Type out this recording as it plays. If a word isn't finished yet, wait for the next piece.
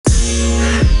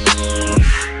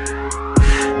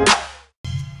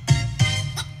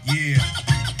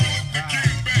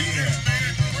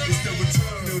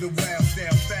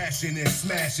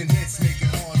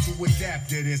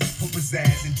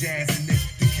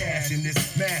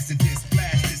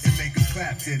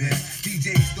to this.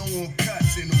 DJs don't want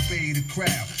cuts and obey the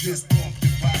crowd. Just bump the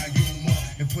volume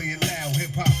up and play it loud.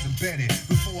 Hip hop's embedded.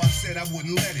 Before I said I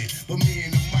wouldn't let it, but me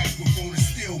and the microphone is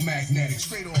still magnetic.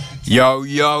 Straight off the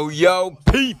Yo,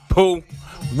 people.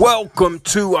 Welcome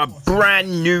to a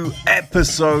brand new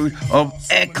episode of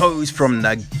Echoes from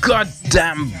the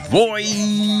Goddamn Void.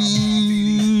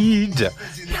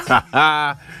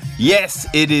 Yes,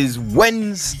 it is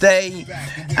Wednesday,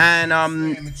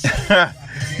 and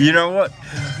you know what?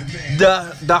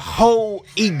 The whole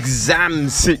exam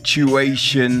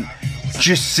situation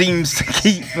just seems to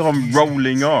keep on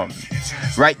rolling on,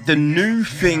 right? The new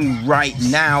thing right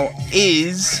now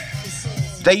is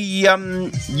they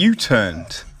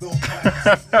U-turned.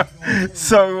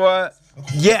 So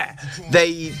yeah,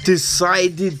 they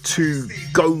decided to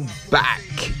go back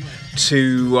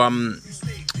to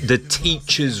the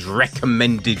teachers'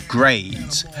 recommended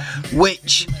grades,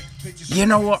 which, you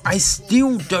know what, I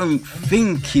still don't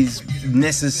think is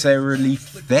necessarily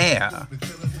fair.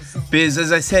 Because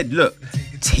as I said, look,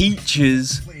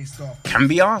 teachers can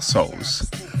be arseholes,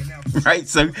 right?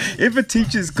 So if a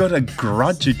teacher's got a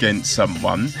grudge against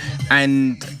someone,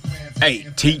 and hey,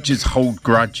 teachers hold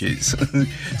grudges,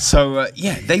 so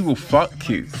yeah, they will fuck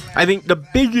you. I think the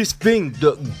biggest thing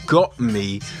that got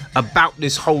me about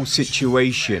this whole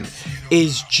situation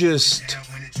is just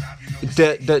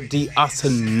the utter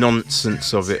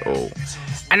nonsense of it all.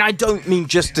 And I don't mean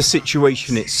just the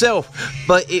situation itself,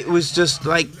 but it was just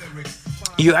like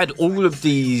you had all of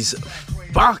these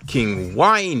fucking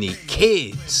whiny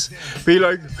kids be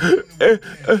like,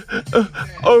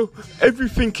 oh,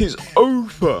 everything is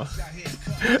over.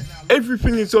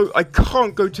 Everything is over. I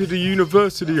can't go to the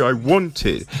university I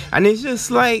wanted. And it's just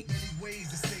like,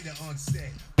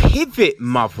 pivot,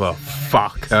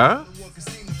 motherfucker.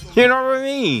 You know what I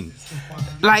mean?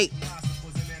 Like,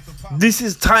 this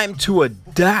is time to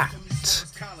adapt.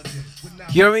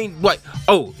 You know what I mean? Like,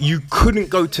 oh, you couldn't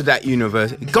go to that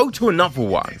university. Go to another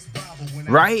one,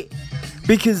 right?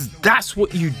 Because that's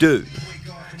what you do.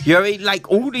 You know what I mean?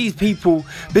 Like, all these people,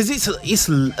 because it's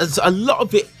a lot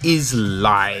of it is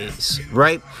lies,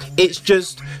 right? It's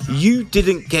just you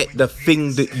didn't get the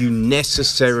thing that you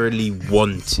necessarily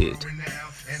wanted,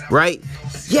 right?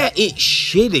 Yeah, it's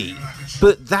shitty,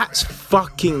 but that's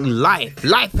fucking life.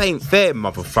 Life ain't fair,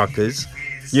 motherfuckers.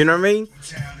 You know what I mean?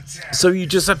 So you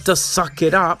just have to suck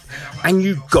it up and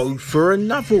you go for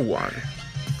another one,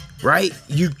 right?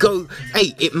 You go,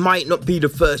 hey, it might not be the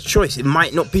first choice. It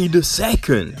might not be the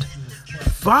second.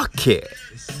 Fuck it,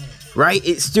 right?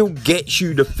 It still gets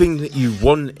you the thing that you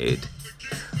wanted,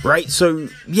 right? So,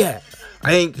 yeah,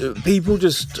 I think people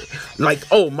just like,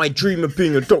 oh, my dream of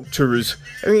being a doctor is,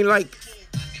 I mean, like,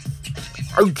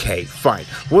 okay, fine.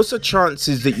 What's the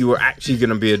chances that you were actually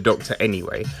going to be a doctor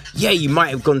anyway? Yeah, you might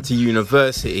have gone to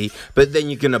university, but then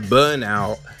you're going to burn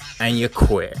out and you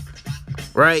quit,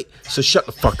 right? So shut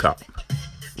the fuck up,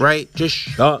 right? Just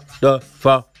shut the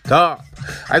fuck up.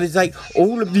 I was like,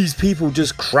 all of these people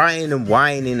just crying and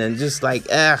whining and just like,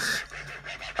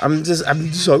 I'm just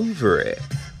over it.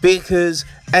 Because,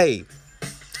 hey,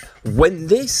 when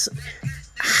this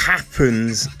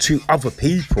happens to other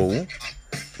people,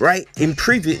 right? In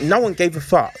previous, no one gave a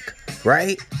fuck,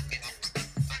 right?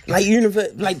 Like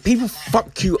people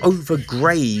fuck you over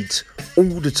grades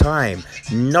all the time.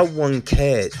 No one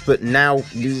cares. But now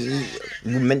you're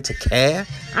meant to care?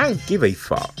 I don't give a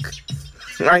fuck,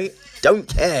 right? Don't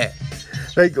care.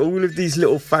 Like, all of these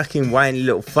little fucking whiny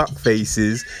little fuck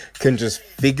faces can just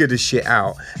figure the shit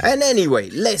out. And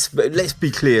anyway, let's be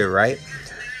clear, right?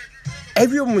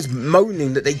 Everyone was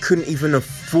moaning that they couldn't even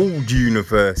afford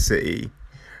university.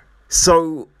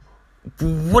 So,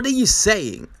 what are you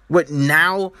saying? What,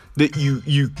 now that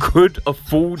you could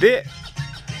afford it?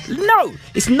 No,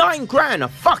 it's $9,000 a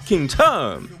fucking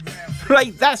term.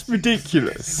 Like, that's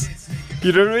ridiculous.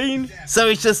 You know what I mean? So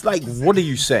it's just like, what are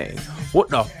you saying? What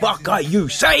the fuck are you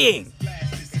saying?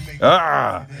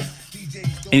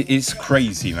 It's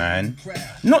crazy, man.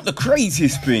 Not the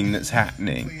craziest thing that's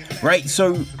happening, right?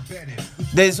 So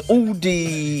there's all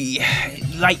the,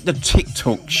 like, the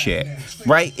TikTok shit,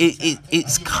 right?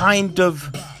 It's kind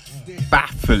of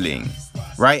baffling,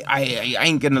 right? I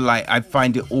ain't gonna lie, I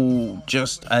find it all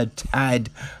just a tad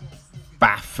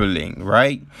baffling,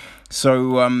 right?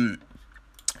 So,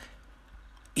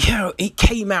 you know, it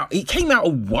came out a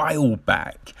while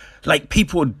back. Like,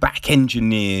 people had back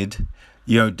engineered,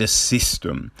 you know, the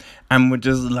system and were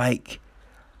just like,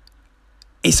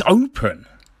 it's open,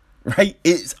 right?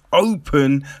 It's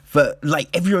open for, like,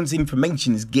 everyone's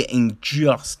information is getting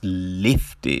just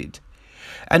lifted.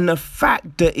 And the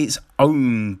fact that it's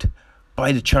owned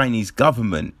by the Chinese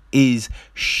government is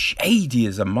shady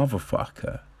as a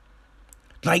motherfucker.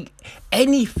 Like,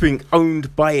 anything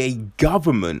owned by a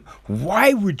government,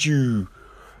 why would you...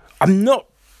 I'm not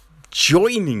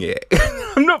joining it.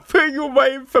 I'm not putting all my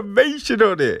information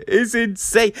on it. It's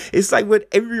insane. It's like when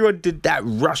everyone did that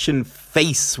Russian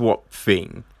face swap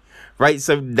thing, right?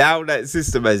 So now that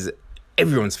system has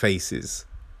everyone's faces.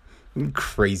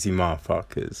 Crazy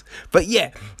motherfuckers. But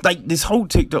yeah, like this whole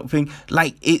TikTok thing,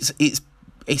 like it's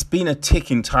been a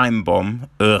ticking time bomb.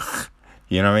 Ugh,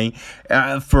 you know what I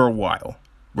mean? For a while,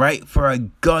 right? For a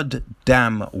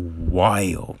goddamn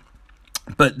while.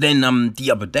 But then the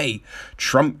other day,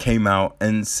 Trump came out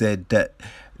and said that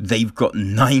they've got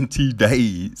 90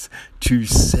 days to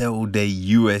sell their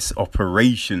US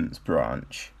operations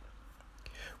branch,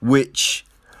 which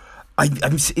I'm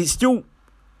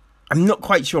not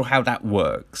quite sure how that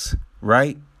works,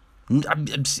 right?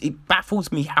 It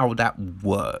baffles me how that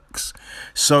works.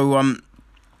 So,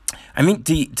 I mean,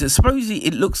 supposedly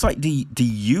it looks like the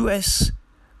US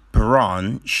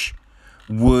branch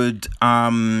would,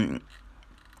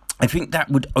 I think that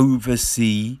would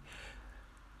oversee,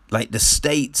 like, the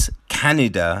States,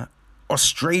 Canada,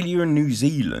 Australia, and New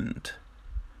Zealand.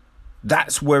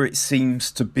 That's where it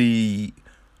seems to be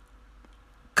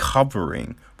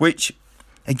covering, which...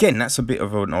 Again, that's a bit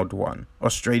of an odd one.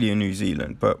 Australia, New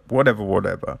Zealand, but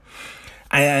whatever.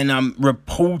 And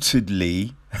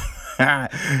reportedly,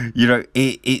 you know,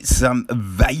 it's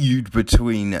valued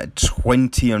between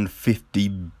 20 and 50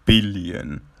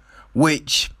 billion,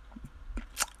 which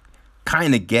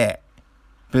kind of get,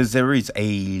 because there is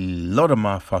a lot of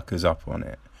motherfuckers up on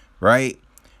it, right?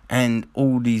 And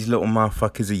all these little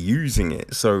motherfuckers are using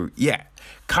it. So, yeah,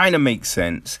 kind of makes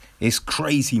sense. It's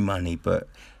crazy money, but...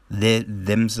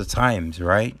 them's the times,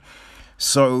 right?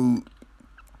 So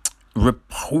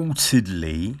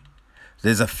reportedly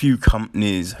there's a few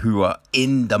companies who are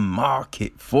in the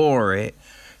market for it.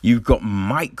 You've got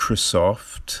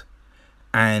Microsoft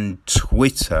and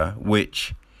Twitter,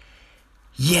 which,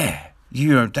 yeah,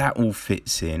 you know, that all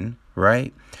fits in,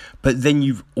 right? But then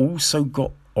you've also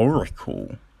got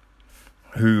Oracle,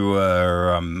 who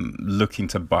are looking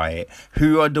to buy it,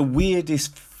 who are the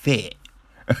weirdest fit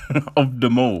of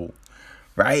them all,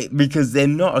 right? Because they're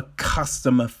not a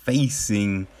customer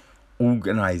facing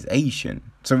organization,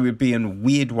 so it would be a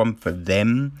weird one for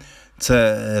them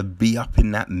to be up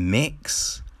in that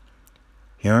mix,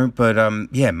 you know. But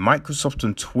yeah, Microsoft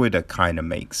and Twitter kind of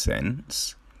makes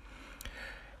sense.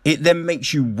 It then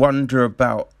makes you wonder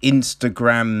about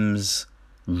Instagram's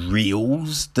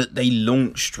Reels that they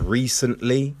launched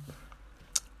recently,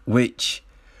 which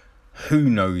who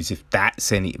knows if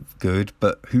that's any good,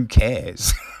 but who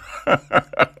cares?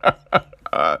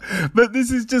 But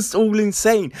this is just all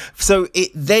insane. So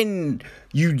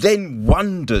you then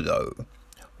wonder though,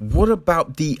 what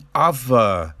about the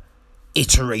other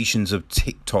iterations of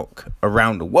TikTok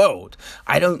around the world?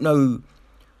 I don't know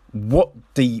what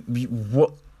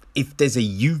if there's a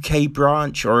UK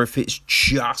branch or if it's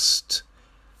just,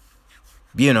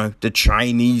 you know, the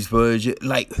Chinese version.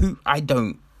 Like, who? I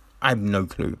have no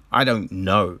clue. I don't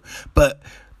know. But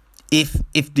if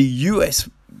the US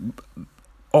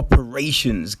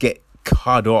operations get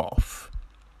cut off,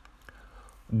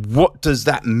 what does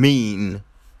that mean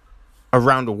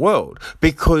around the world?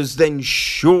 Because then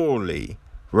surely,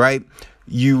 right,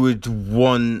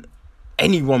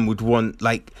 anyone would want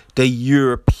like the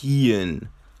European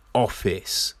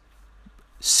office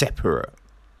separate,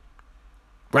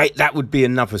 right? That would be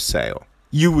another sale.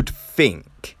 You would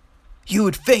think.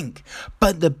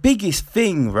 But the biggest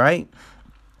thing, right?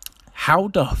 How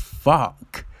the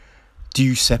fuck do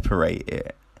you separate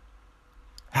it?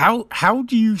 How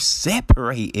do you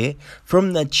separate it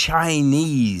from the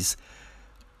Chinese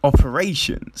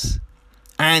operations?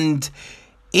 And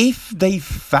if they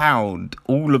found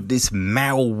all of this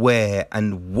malware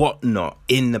and whatnot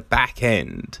in the back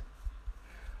end,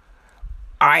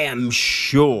 I am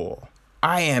sure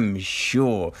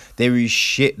there is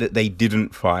shit that they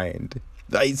didn't find.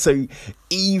 Like, so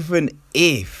even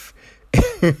if,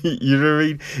 you know what I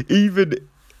mean? Even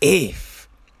if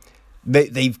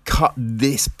they've cut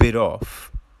this bit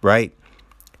off, right?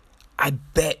 I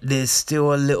bet there's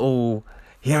still a little,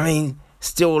 you know what I mean?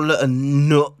 Still a little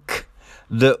nook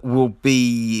that will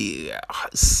be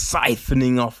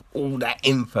siphoning off all that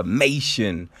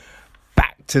information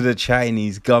back to the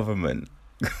Chinese government.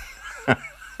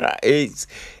 It's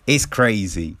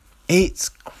crazy. It's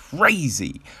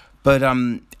crazy. But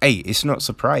hey, it's not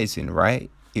surprising,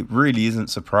 right? It really isn't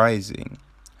surprising.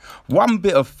 One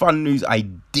bit of fun news I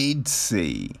did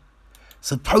see.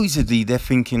 Supposedly they're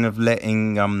thinking of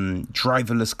letting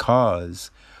driverless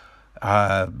cars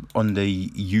on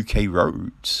the UK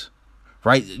roads,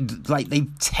 right? Like they've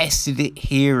tested it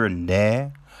here and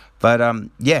there, but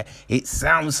yeah, it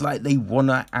sounds like they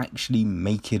wanna actually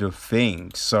make it a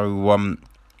thing. So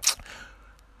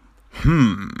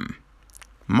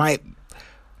might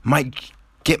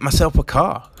get myself a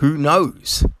car. Who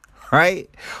knows, right?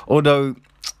 Although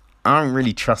I don't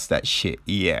really trust that shit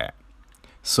yet.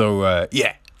 So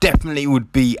yeah, definitely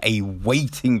would be a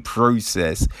waiting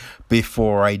process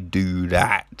before I do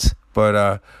that.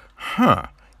 But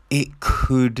it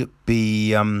could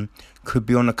be on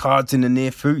the cards in the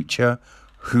near future.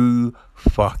 Who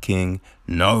fucking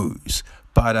knows?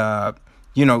 But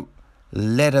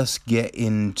let us get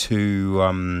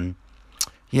into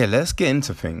let's get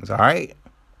into things. All right,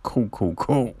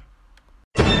 cool.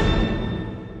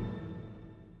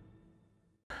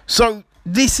 So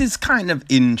this is kind of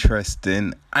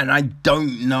interesting, and I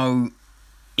don't know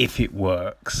if it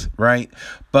works, right?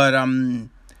 But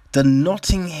the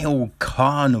Notting Hill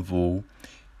Carnival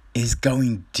is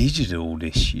going digital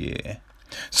this year.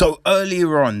 So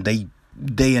earlier on, they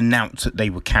announced that they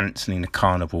were cancelling the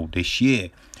carnival this year,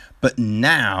 but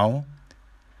now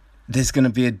there's going to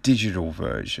be a digital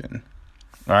version,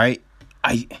 right?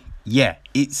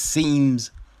 It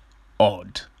seems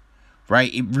odd.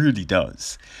 Right, it really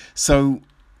does. So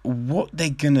what they're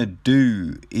gonna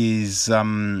do is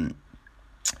have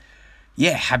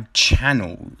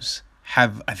channels. I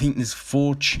think there's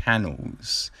 4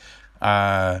 channels.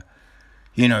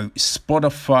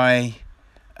 Spotify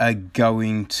are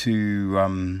going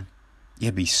to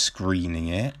be screening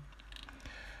it.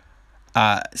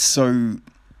 So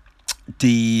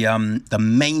the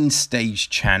main stage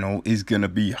channel is gonna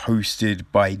be hosted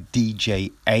by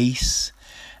DJ Ace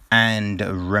and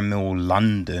Remil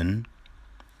London,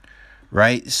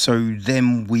 right? So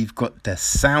then we've got the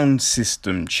sound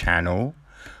system channel,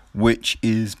 which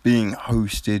is being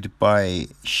hosted by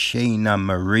Shayna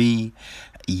Marie,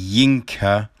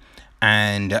 Yinka,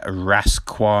 and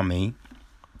Raskwami,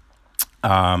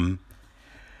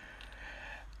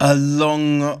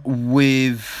 along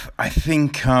with, I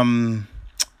think,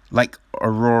 like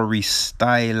Aurori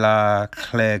Styler,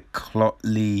 Claire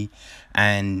Clotley,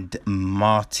 and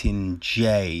Martin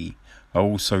J are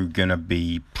also gonna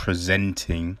be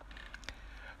presenting.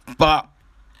 But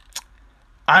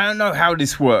I don't know how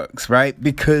this works, right?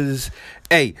 Because,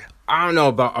 I don't know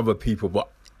about other people,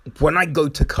 but when I go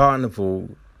to Carnival,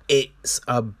 it's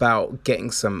about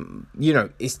getting some,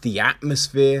 it's the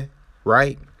atmosphere,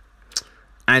 right?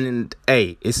 And,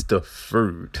 it's the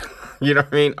food. You know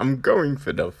what I mean? I'm going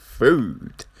for the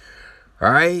food,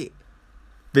 right?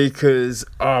 Because,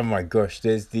 oh my gosh,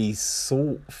 there's these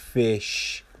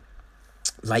saltfish,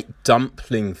 like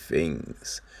dumpling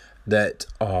things that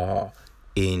are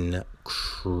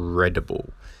incredible.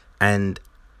 And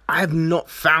I've not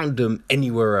found them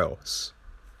anywhere else.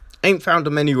 Ain't found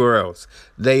them anywhere else.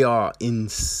 They are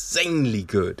insanely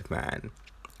good, man.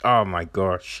 Oh my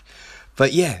gosh.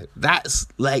 But yeah, that's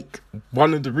like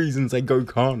one of the reasons I go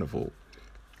Carnival.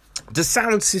 The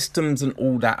sound systems and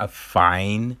all that are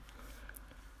fine.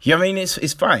 Yeah, I mean,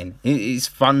 it's fine. It's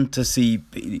fun to see,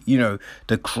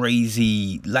 the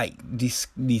crazy, like, these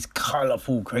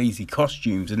colourful, crazy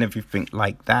costumes and everything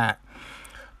like that.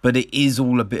 But it is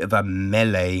all a bit of a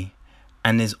melee,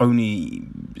 and there's only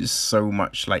so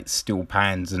much, like, steel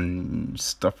pans and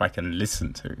stuff I can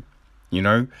listen to,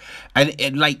 And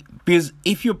because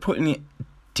if you're putting it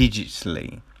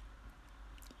digitally,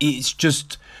 it's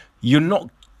just, you're not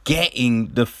getting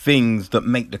the things that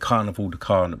make the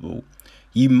carnival.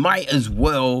 You might as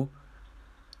well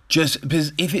because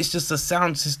if it's just a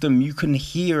sound system, you can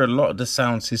hear a lot of the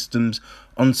sound systems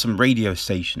on some radio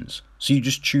stations. So you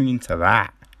just tune into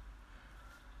that.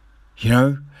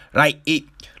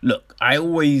 Look, I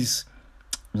always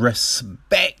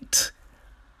respect,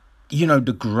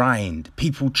 the grind.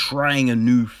 People trying a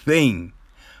new thing.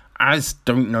 I just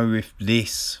don't know if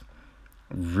this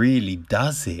really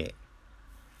does it.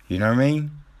 You know what I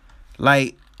mean?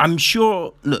 I'm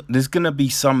sure, look, there's going to be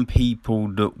some people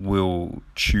that will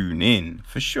tune in,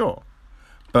 for sure.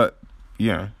 But,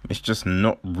 it's just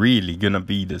not really going to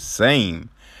be the same.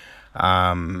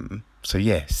 So,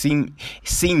 yeah,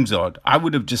 seems odd. I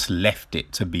would have just left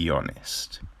it, to be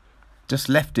honest. Just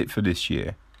left it for this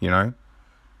year,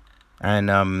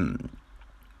 And,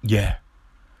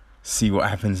 see what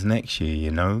happens next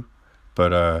year,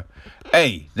 But,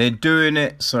 they're doing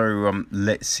it, so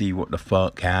let's see what the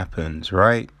fuck happens,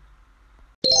 right?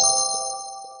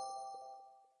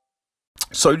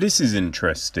 So this is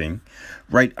interesting,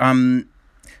 right?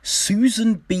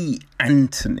 Susan B.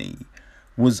 Anthony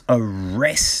was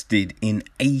arrested in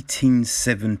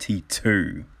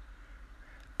 1872,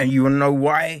 And you wanna know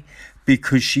why?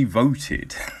 Because she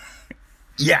voted.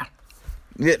 Yeah.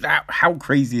 How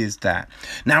crazy is that?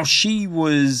 Now, she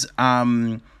was,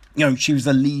 she was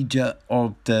a leader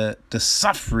of the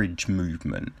suffrage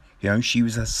movement. She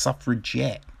was a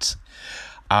suffragette.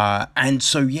 And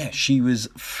so, yeah, she was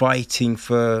fighting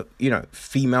for,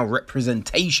 female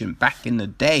representation back in the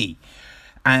day.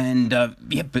 And,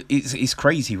 but it's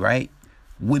crazy, right?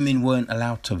 Women weren't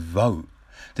allowed to vote.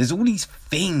 There's all these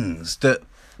things that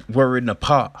were in the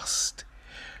past.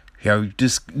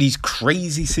 Just these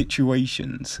crazy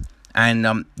situations.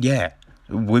 And,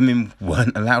 women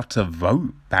weren't allowed to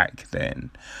vote back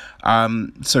then.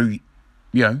 So,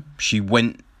 she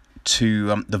went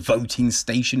to the voting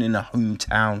station in her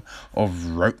hometown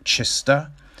of Rochester.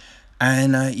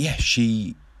 And,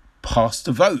 she passed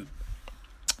the vote.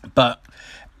 But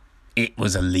it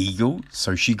was illegal,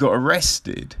 so she got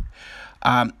arrested.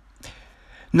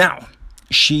 Now,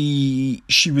 she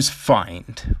was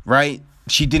fined, right?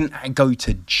 She didn't go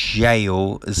to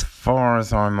jail, as far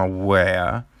as I'm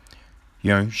aware.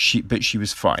 But she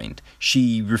was fined.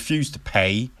 She refused to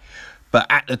pay, but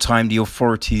at the time, the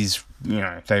authorities,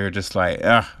 they were just like,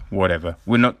 whatever.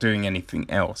 We're not doing anything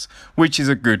else, which is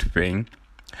a good thing.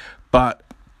 But,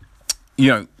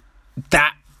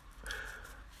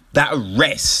 that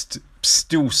arrest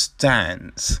still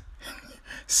stands,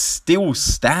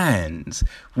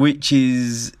 which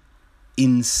is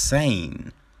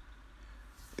insane.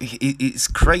 It's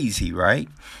crazy, right?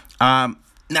 Now,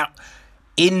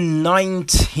 in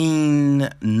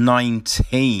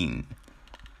 1919,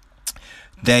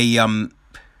 they,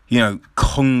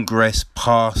 Congress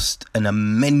passed an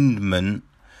amendment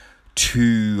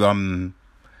to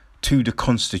the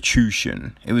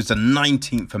Constitution. It was the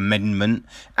 19th Amendment,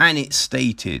 and it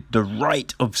stated, "The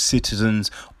right of citizens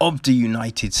of the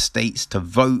United States to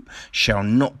vote shall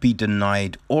not be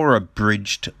denied or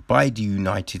abridged by the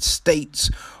United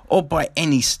States or by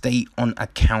any state on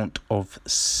account of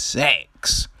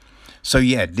sex." So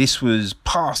yeah, this was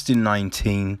passed in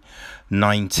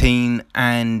 1919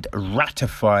 and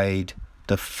ratified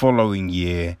the following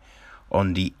year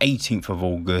on the 18th of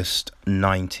August,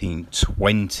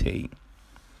 1920.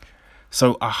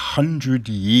 So 100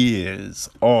 years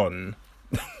on,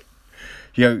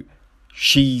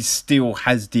 she still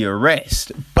has the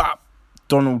arrest, but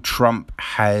Donald Trump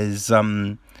has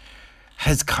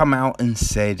come out and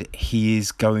said he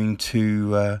is going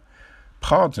to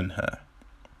pardon her,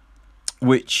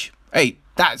 which, hey,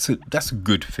 that's a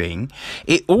good thing.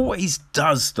 It always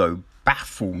does, though,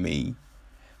 baffle me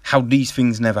how these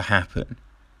things never happen,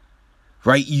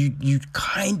 right? You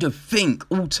kind of think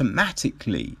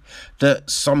automatically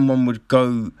that someone would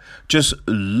go just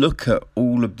look at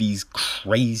all of these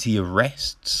crazy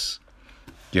arrests,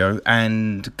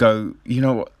 and go, you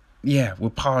know what? Yeah, we're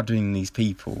pardoning these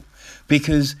people,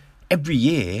 because every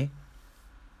year,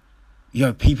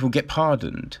 people get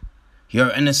pardoned,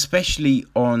 and especially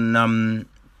on,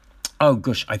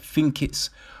 I think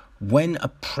it's when a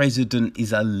president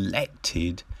is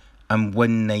elected and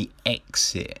when they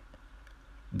exit,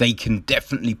 they can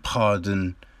definitely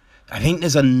pardon. I think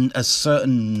there's a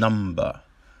certain number,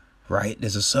 right?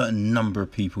 There's a certain number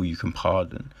of people you can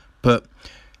pardon. But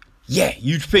yeah,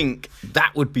 you'd think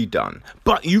that would be done.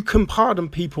 But you can pardon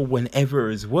people whenever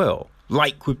as well,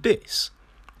 like with this.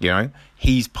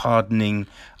 He's pardoning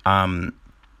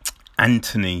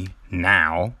Anthony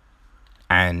now,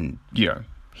 and,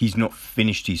 he's not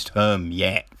finished his term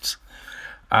yet.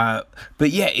 But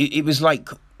yeah, it was like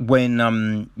when,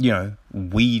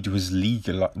 weed was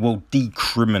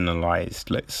decriminalized,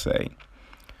 let's say.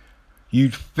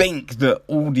 You'd think that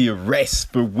all the arrests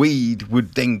for weed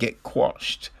would then get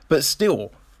quashed, but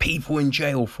still, people in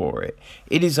jail for it.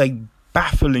 It is a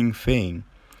baffling thing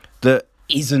that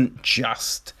isn't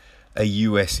just a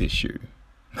US issue.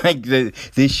 Like,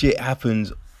 this shit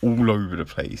happens all over the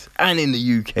place, and in the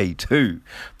UK too.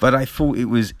 But I thought it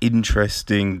was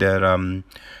interesting that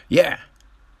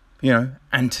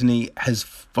Anthony has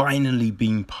finally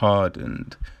been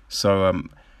pardoned. So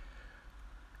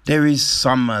there is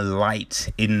some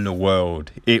light in the world,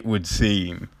 it would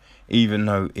seem, even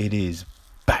though it is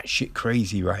batshit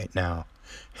crazy right now.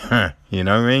 You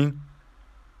know what I mean?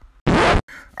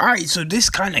 Alright, so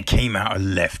this kind of came out of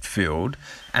left field,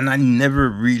 and I never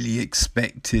really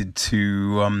expected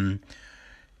to,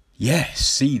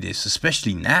 see this,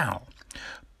 especially now.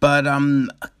 But,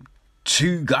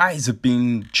 2 guys have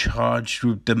been charged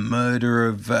with the murder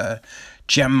of,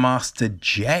 Jam Master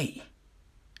Jay.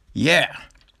 Yeah.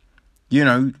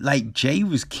 Jay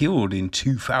was killed in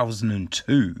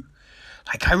 2002.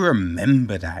 I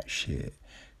remember that shit,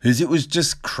 because it was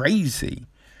just crazy.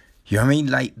 You know what I mean?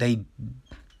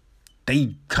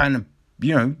 they kind of,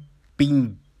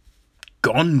 been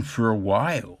gone for a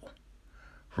while,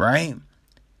 right?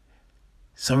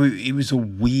 So it was a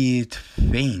weird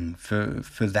thing for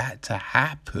that to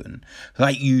happen.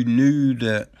 Like, you knew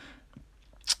that,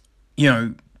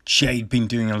 Jay'd been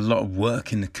doing a lot of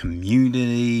work in the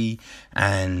community,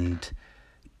 and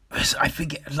I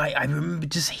forget, like, I remember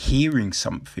just hearing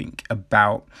something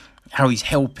about how he's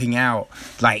helping out,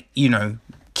 like,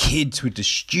 kids with the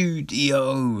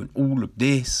studio and all of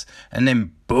this, and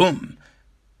then boom,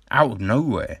 out of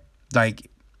nowhere, like,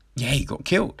 he got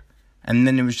killed. And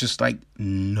then it was just like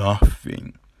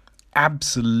nothing,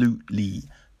 absolutely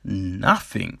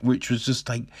nothing, which was just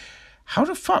like, how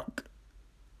the fuck?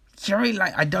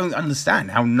 Like, I don't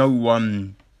understand how no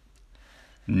one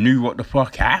knew what the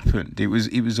fuck happened. It was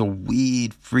a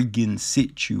weird friggin'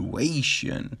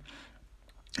 situation,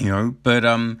 but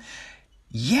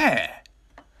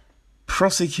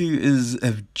prosecutors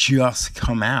have just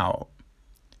come out,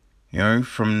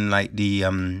 from like the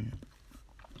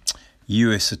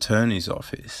U.S. Attorney's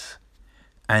Office,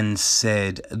 and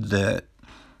said that,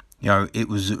 it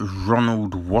was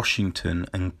Ronald Washington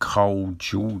and Carl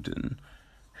Jordan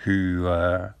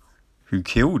who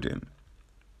killed him.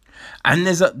 And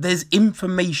there's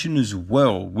information as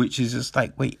well, which is just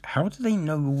like, wait, how do they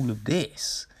know all of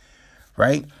this,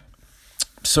 right?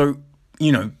 So,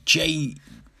 Jay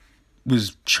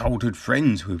was childhood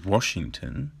friends with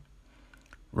Washington,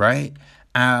 right?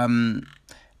 And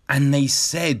they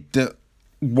said that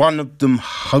one of them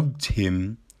hugged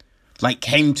him, like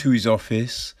came to his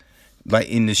office, like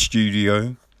in the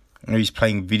studio, and he's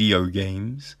playing video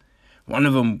games. One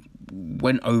of them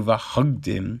went over, hugged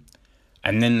him,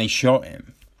 and then they shot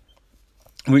him.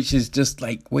 Which is just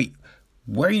like, wait,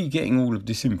 where are you getting all of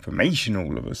this information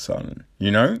all of a sudden,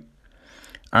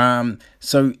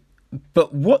 So,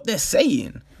 but what they're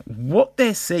saying,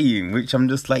 which I'm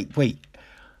just like, wait,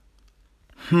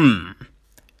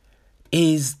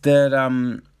 is that,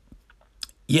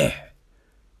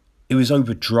 it was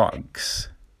over drugs.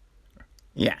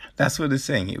 Yeah, that's what they're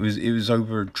saying. It was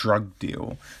over a drug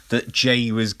deal that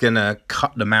Jay was gonna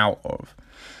cut them out of.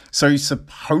 So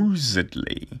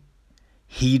supposedly,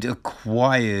 he'd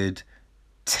acquired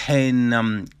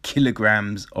 10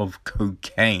 kilograms of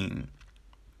cocaine.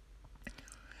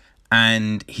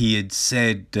 And he had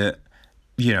said that,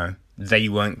 they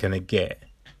weren't gonna get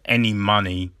any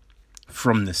money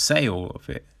from the sale of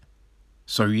it.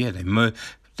 So yeah,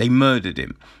 they murdered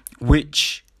him,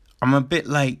 which I'm a bit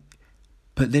like,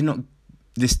 but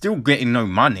they're still getting no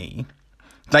money.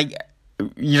 Like,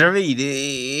 you know what I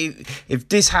mean? If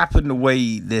this happened the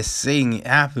way they're saying it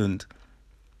happened,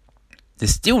 they're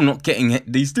still not getting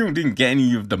it. They still didn't get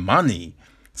any of the money.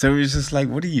 So it's just like,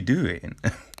 what are you doing?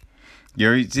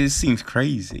 It just seems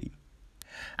crazy.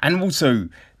 And also,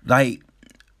 like,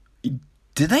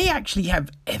 do they actually have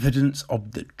evidence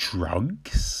of the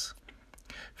drugs?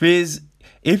 Because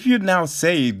if you now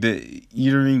say that,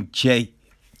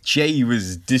 Jay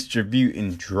was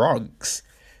distributing drugs,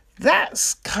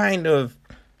 that's kind of,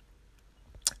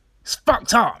 it's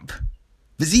fucked up.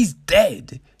 Because he's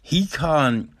dead. He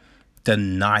can't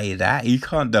deny that. He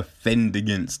can't defend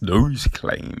against those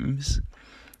claims.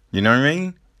 You know what I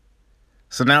mean?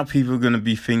 So now people are going to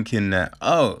be thinking that,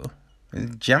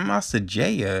 is Jam Master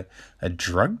Jay a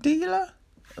drug dealer?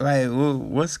 Like,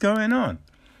 what's going on?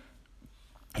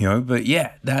 But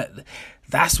yeah,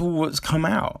 that's what's come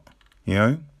out.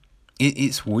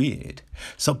 It's weird.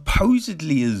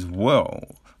 Supposedly as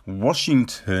well,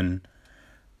 Washington,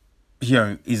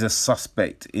 is a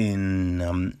suspect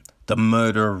in the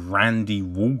murder of Randy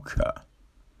Walker,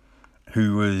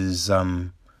 who was,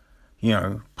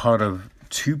 part of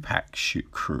Tupac's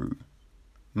crew.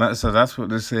 So that's what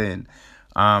they're saying.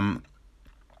 But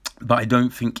I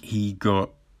don't think he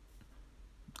got,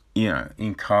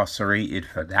 incarcerated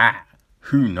for that.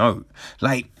 Who knows?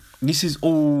 Like,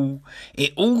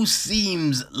 it all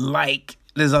seems like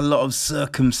there's a lot of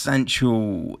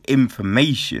circumstantial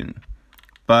information.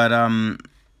 But, I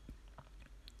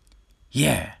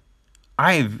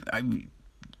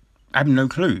have no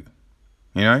clue,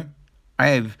 I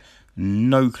have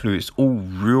no clue. It's all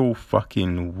real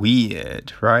fucking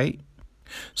weird, right?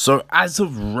 So as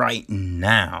of right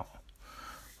now,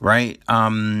 right,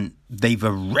 they've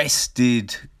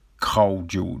arrested Carl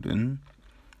Jordan.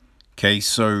 Okay,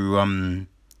 so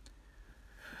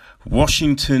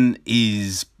Washington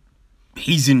he's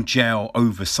in jail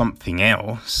over something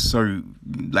else. So,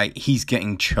 like, he's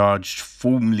getting charged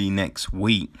formally next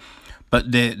week.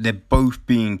 But they're both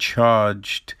being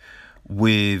charged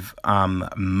with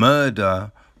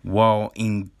murder while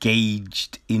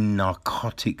engaged in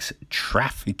narcotics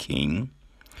trafficking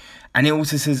And it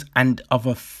also says, and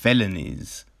other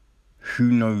felonies.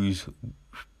 Who knows?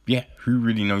 Yeah, who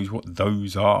really knows what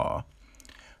those are?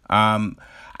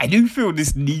 I do feel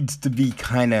this needs to be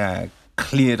kind of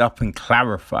cleared up and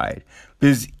clarified,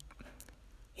 because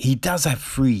he does have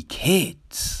 3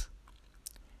 kids,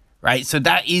 right? So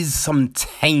that is some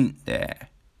taint there.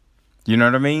 You know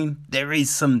what I mean? There is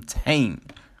some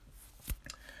taint.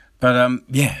 But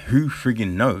yeah, who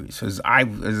friggin' knows? As I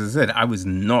said, I was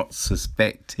not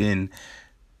suspecting,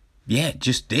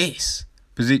 just this.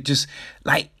 Because it just,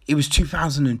 it was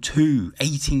 2002,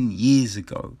 18 years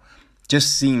ago.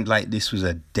 Just seemed like this was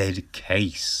a dead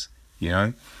case, you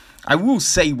know? I will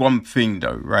say one thing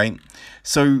though, right?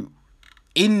 So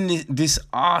in this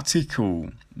article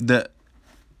that,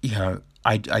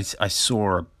 I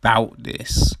saw about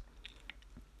this,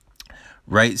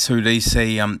 right? So they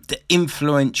say the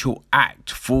influential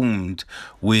act formed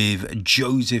with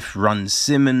Joseph Run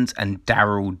Simmons and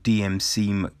Daryl DMC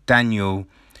McDaniel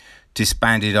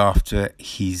disbanded after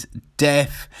his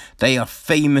death. They are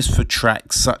famous for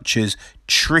tracks such as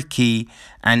Tricky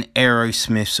and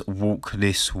Aerosmith's Walk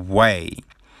This Way.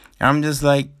 And I'm just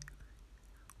like,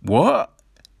 what?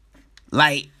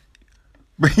 That's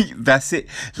it.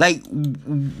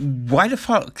 Why the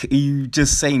fuck are you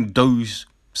just saying those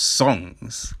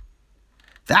songs?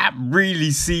 That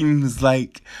really seems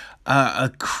like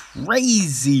a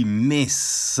crazy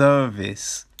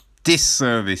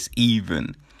disservice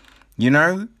even, you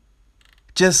know?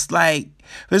 Just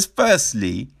because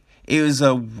firstly, it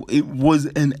was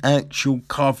an actual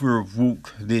cover of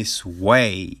Walk This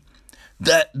Way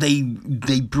that they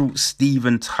brought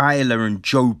Steven Tyler and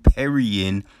Joe Perry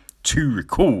in to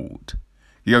record.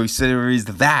 So there is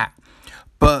that.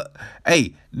 But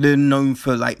hey, they're known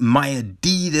for My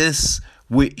Adidas,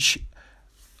 which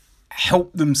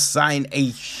helped them sign a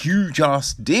huge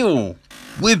ass deal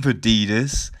with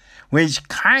Adidas, which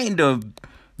kind of,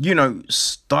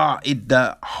 started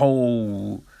that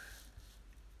whole,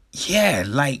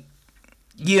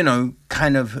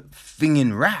 kind of thing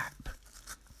in rap.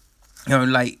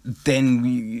 Then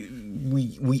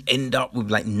we end up with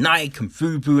Nike and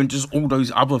Fubu and just all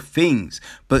those other things.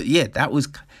 But yeah, I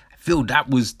feel that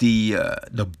was the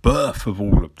birth of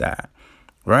all of that,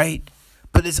 right?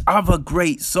 But there's other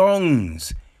great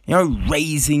songs,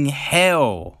 Raising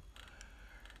Hell.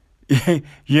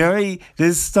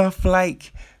 There's stuff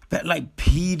like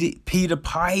Peter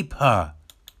Piper.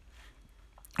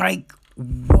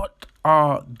 What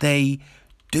are they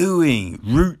doing?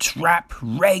 Roots Rap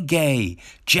Reggae,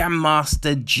 Jam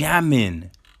Master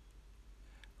Jammin',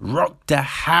 Rock the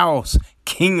House,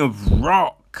 King of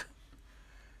Rock.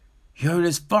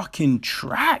 There's fucking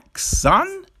tracks,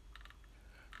 son.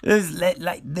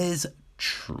 There's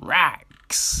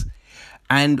tracks.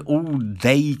 And all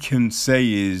they can say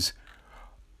is,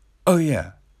 oh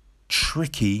yeah,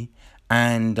 Tricky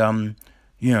and,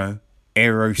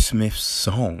 Aerosmith's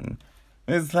song.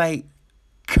 It's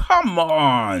come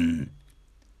on.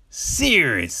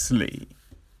 Seriously.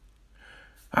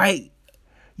 That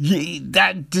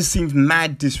just seems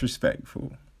mad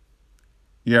disrespectful.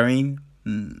 You know what I mean?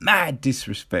 Mad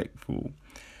disrespectful.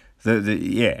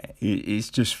 It's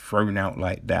just thrown out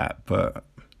like that. But,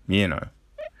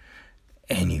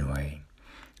 Anyway.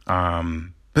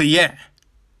 But yeah.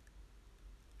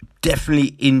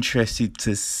 Definitely interested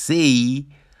to see,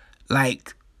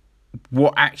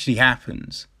 what actually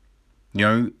happens.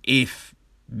 If,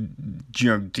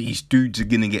 these dudes are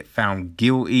going to get found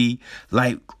guilty.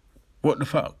 What the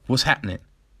fuck? What's happening?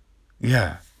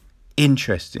 Yeah.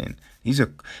 Interesting.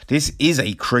 This is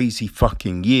a crazy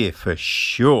fucking year for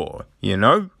sure,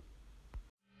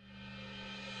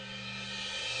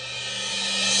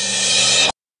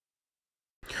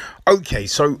 Okay,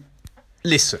 so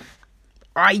listen.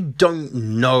 I don't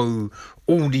know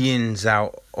all the ins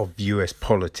out of US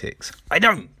politics. I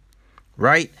don't,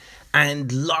 right?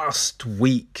 And last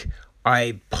week,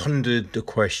 I pondered the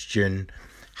question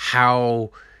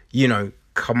how,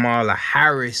 Kamala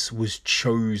Harris was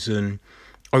chosen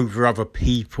over other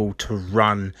people to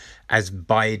run as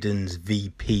Biden's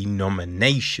VP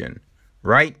nomination,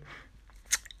 right?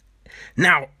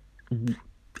 Now,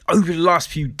 over the last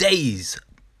few days,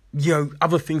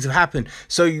 other things have happened.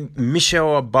 So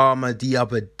Michelle Obama the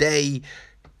other day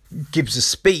gives a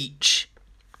speech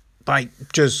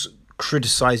just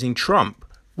criticizing Trump,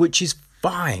 which is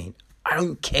fine. I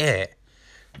don't care.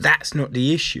 That's not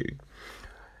the issue.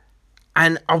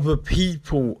 And other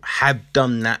people have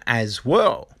done that as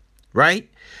well, right?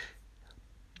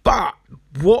 But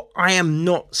what I am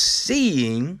not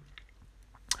seeing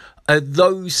are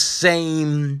those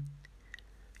same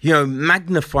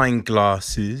magnifying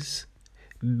glasses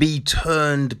be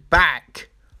turned back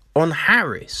on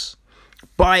Harris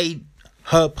by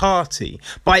her party,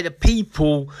 by the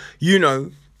people,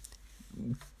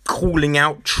 calling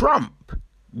out Trump,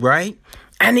 right?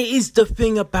 And it is the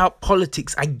thing about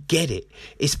politics. I get it.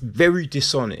 It's very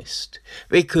dishonest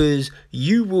because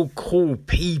you will call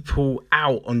people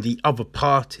out on the other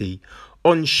party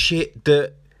on shit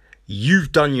that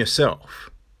you've done yourself.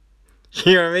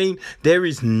 You know what I mean? There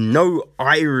is no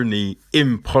irony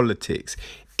in politics.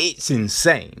 It's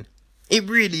insane. It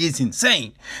really is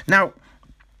insane. Now,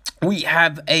 we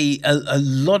have a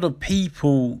lot of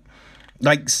people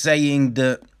like saying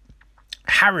that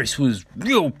Harris was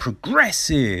real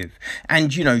progressive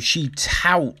and, she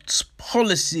touts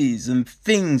policies and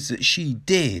things that she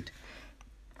did,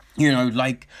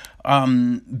 like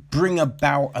bring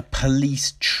about a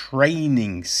police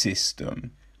training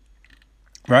system,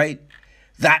 right?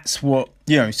 That's what,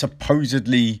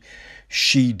 supposedly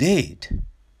she did.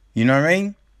 You know what I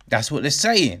mean? That's what they're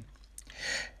saying.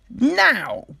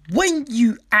 Now, when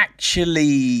you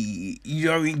actually,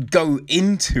 go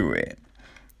into it,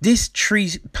 this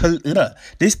police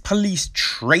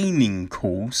training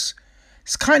course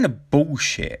is kind of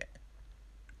bullshit,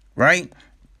 right?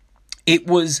 It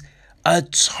was a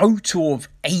total of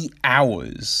 8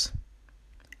 hours.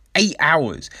 8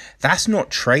 hours. That's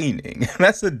not training.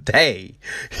 That's a day.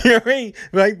 You know what I mean?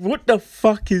 Like, what the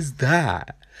fuck is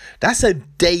that? That's a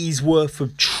day's worth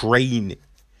of training,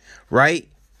 right?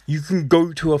 You can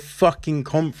go to a fucking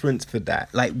conference for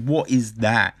that. Like, what is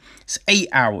that? It's 8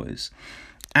 hours.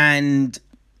 And,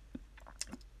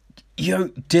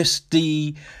 just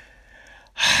the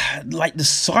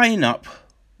sign up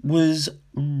was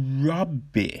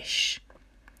rubbish.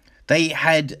 They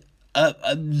had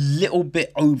a little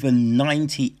bit over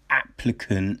 90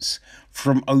 applicants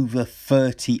from over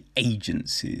 30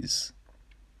 agencies.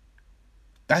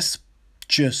 That's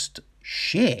just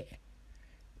shit.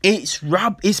 It's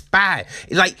bad.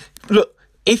 Like, look,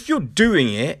 if you're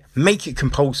doing it, make it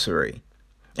compulsory.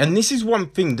 And this is one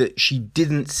thing that she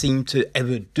didn't seem to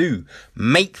ever do.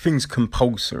 Make things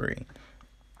compulsory.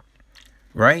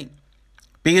 Right?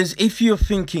 Because if you're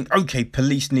thinking, okay,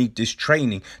 police need this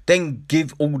training, then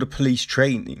give all the police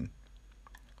training.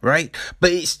 Right?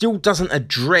 But it still doesn't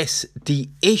address the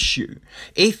issue.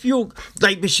 If you're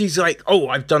like, but she's like, oh,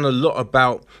 I've done a lot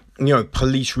about,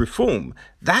 police reform.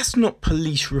 That's not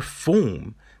police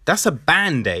reform. That's a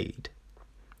Band-Aid.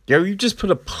 You just put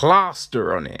a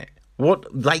plaster on it. What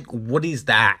is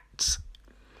that?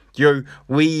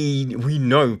 We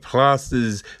know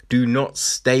plasters do not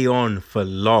stay on for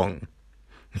long.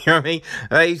 You know what I mean?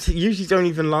 They usually don't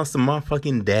even last a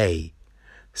motherfucking day.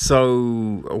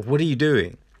 So what are you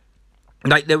doing?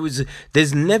 Like,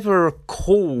 there's never a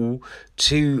call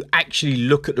to actually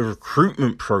look at the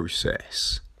recruitment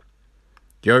process.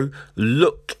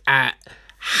 Look at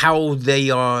how they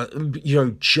are,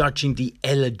 judging the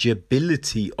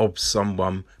eligibility of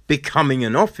someone becoming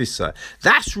an officer.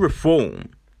 That's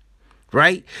reform,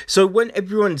 right? So when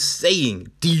everyone's saying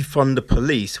defund the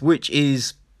police, which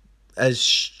is a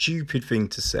stupid thing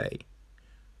to say,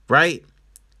 right?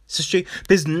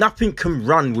 There's nothing can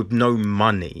run with no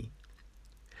money,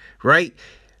 right?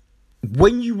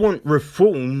 When you want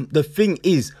reform, the thing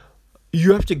is,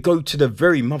 you have to go to the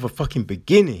very motherfucking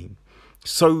beginning.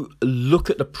 So look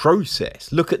at the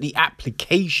process, look at the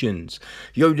applications.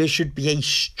 There should be a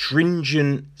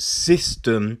stringent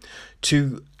system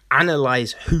to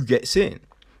analyze who gets in.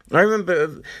 I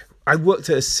remember I worked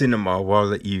at a cinema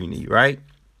while at uni, right?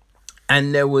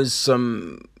 And there was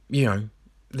some,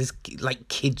 there's like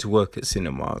kids work at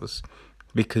cinemas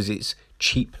because it's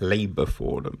cheap labor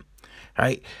for them,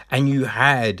 right? And you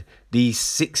had these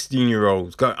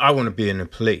 16-year-olds go, I want to be in the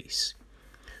police.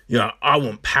 I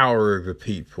want power over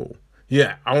people.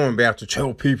 Yeah, I want to be able to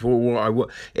tell people what I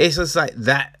want. It's just like,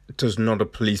 that does not a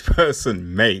police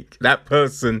person make. That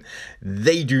person,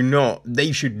 they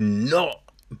should not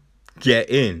get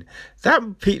in.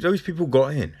 Those people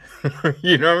got in.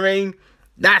 You know what I mean?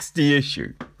 That's the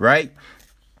issue, right?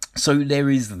 So there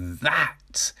is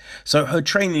that. So her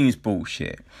training is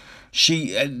bullshit.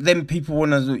 Then people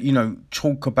want to,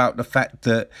 talk about the fact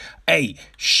that, hey,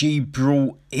 she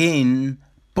brought in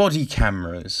body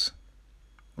cameras,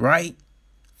 right?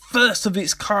 First of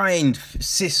its kind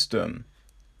system.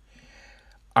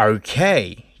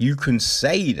 Okay, you can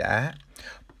say that,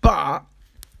 but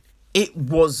it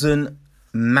wasn't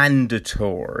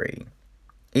mandatory.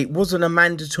 It wasn't a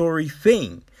mandatory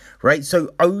thing, right?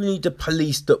 So only the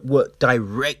police that worked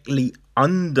directly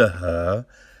under her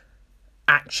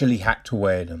actually had to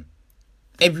wear them.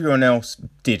 Everyone else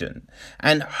didn't.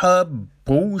 And her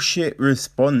bullshit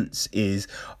response is,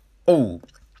 oh,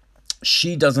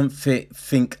 she doesn't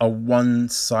think a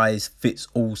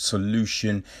one-size-fits-all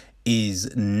solution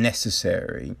is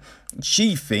necessary.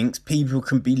 She thinks people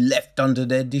can be left under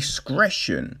their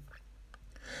discretion.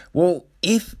 Well,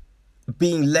 if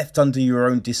being left under your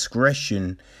own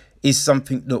discretion is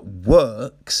something that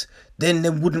works, then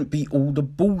there wouldn't be all the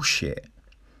bullshit,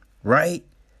 right?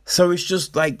 So it's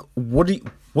just like, what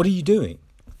are you doing?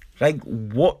 Like,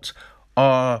 what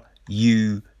are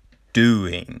you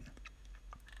doing?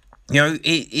 You know,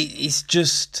 it's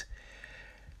just,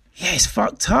 yeah, it's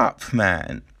fucked up,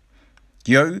 man.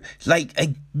 You know, like,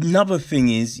 another thing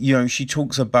is, you know, she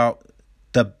talks about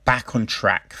the back on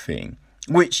track thing,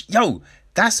 which, yo,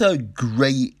 that's a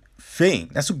great thing.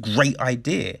 That's a great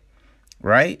idea,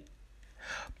 right?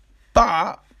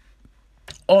 But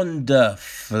on the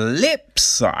flip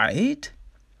side,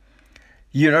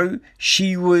 you know,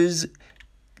 she was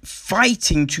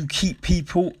fighting to keep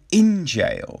people in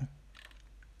jail.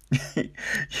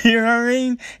 You know what I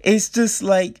mean? It's just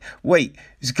like, wait,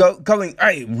 it's going,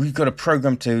 hey, we've got a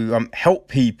program to help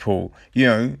people, you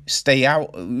know, stay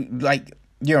out, like,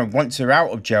 you know, once they're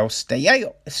out of jail, stay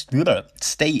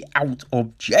out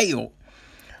of jail.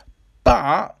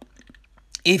 But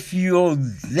if you're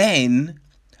then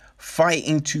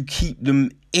fighting to keep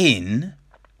them in,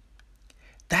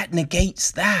 that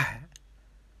negates that.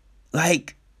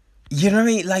 Like, you know what I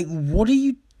mean? Like, what are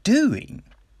you doing?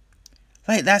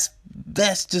 Like, that's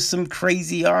just some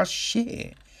crazy ass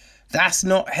shit. That's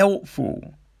not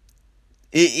helpful.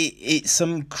 It's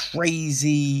some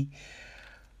crazy...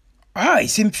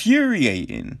 it's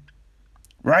infuriating.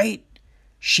 Right?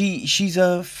 She's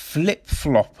a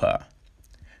flip-flopper.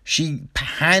 She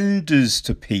panders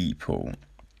to people.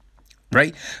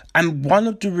 Right? And one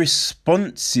of the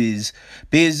responses,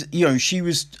 because, you know, she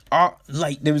was,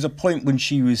 like, there was a point when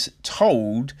she was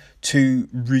told to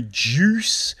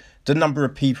reduce the number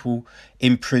of people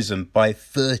in prison by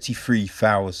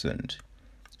 33,000.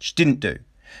 She didn't do.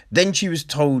 Then she was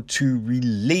told to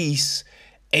release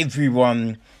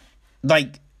everyone,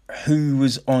 like, who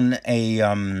was on a,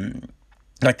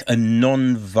 like, a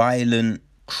non-violent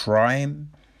crime.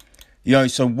 You know,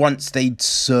 so once they'd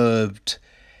served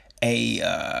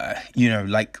a, you know,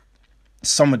 like,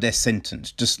 some of their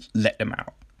sentence, just let them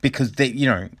out. Because they, you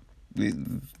know,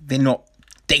 they're not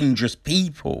dangerous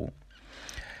people.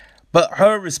 But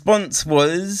her response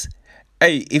was,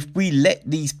 hey, if we let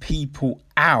these people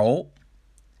out,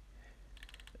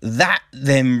 that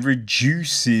then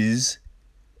reduces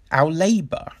our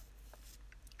labour.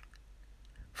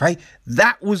 Right?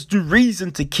 That was the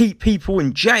reason to keep people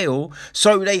in jail,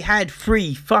 so they had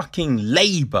free fucking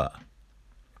labour.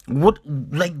 What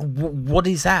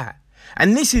is that?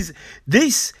 And this is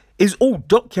all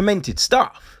documented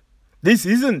stuff. This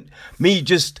isn't me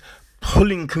just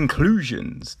pulling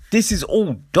conclusions. This is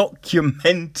all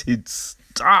documented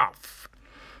stuff,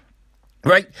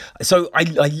 right? So I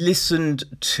listened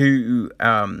to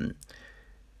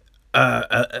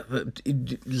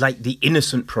like the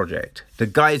Innocent Project. The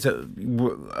guys that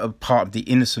were a part of the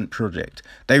Innocent Project,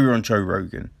 they were on Joe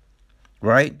Rogan,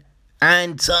 right?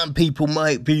 And some people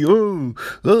might be, oh,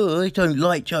 I don't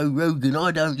like Joe Rogan.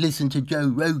 I don't listen to Joe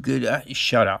Rogan.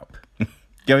 Shut up.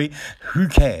 Who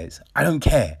cares? I don't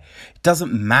care. It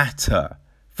doesn't matter.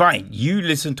 Fine, you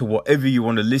listen to whatever you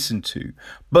want to listen to.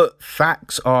 But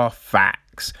facts are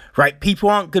facts, right? People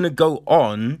aren't going to go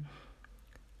on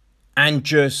and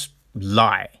just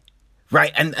lie,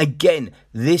 right? And again,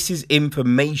 this is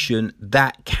information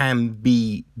that can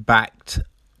be backed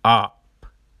up.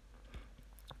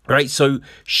 Right, so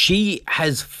she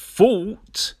has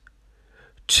fought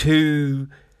to,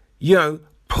 you know,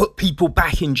 put people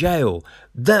back in jail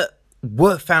that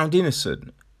were found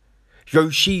innocent. You know,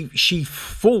 she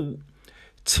fought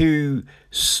to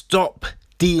stop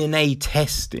DNA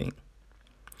testing.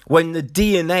 When the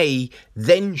DNA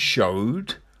then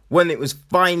showed, when it was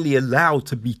finally allowed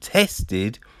to be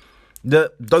tested,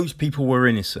 that those people were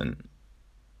innocent.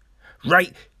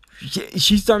 Right?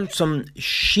 She's done some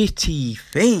shitty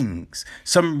things,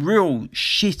 some real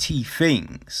shitty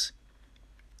things.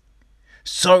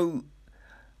 So,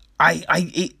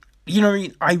 you know,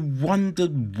 I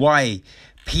wondered why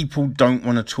people don't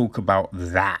want to talk about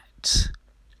that.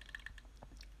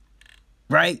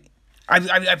 Right?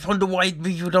 I wonder why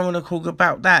people don't want to talk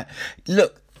about that.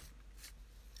 Look,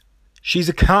 she's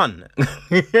a cunt.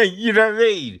 You know what I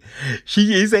mean?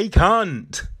 She is a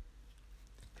cunt.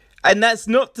 And that's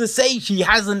not to say she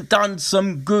hasn't done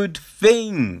some good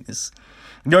things.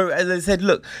 You know, as I said,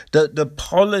 look, the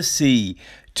policy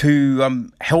to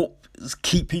help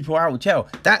keep people out of jail,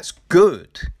 that's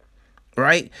good.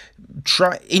 right?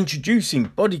 Try introducing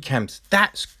body cams.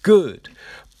 That's good.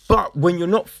 But when you're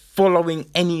not following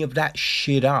any of that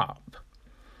shit up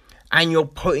and you're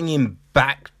putting in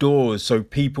back doors so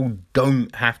people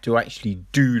don't have to actually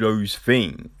do those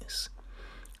things,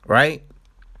 right?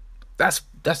 That's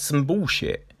some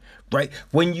bullshit, right?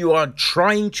 When you are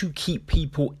trying to keep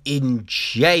people in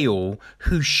jail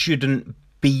who shouldn't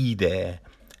be there,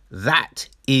 that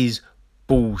is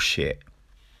bullshit.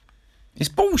 It's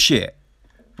bullshit,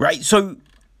 right? So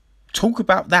talk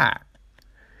about that.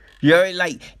 You know,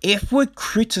 like, if we're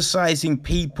criticizing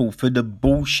people for the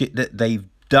bullshit that they've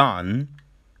done,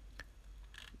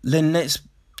 then let's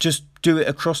just do it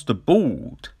across the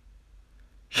board.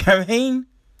 You know what I mean?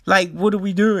 Like, what are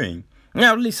we doing?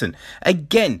 Now, listen,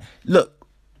 again, look,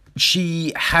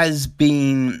 she has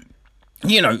been,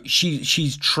 you know,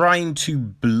 she's trying to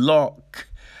block,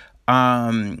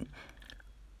 like,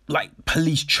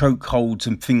 police chokeholds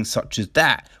and things such as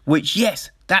that, which,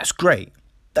 yes, that's great.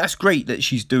 That's great that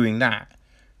she's doing that,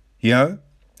 you know?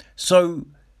 So,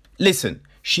 listen,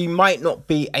 she might not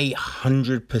be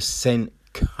 100%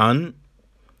 cunt,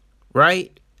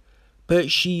 right?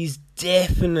 But she's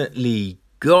definitely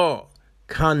got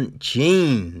cunt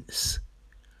genes.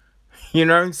 You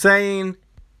know what I'm saying?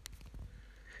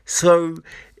 So,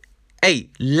 hey,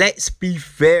 let's be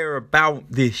fair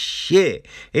about this shit.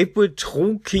 If we're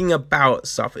talking about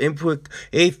stuff,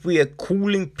 if we are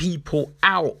calling people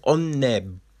out on their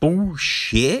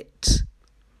bullshit,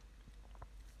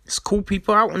 let's call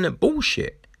people out on their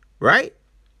bullshit, right?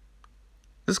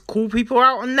 Let's call people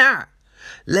out on that.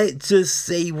 Let's just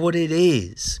say what it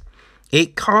is.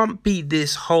 It can't be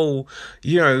this whole,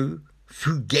 you know,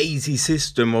 fugazi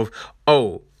system of,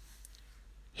 oh,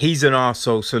 he's an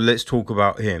arsehole, so let's talk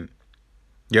about him.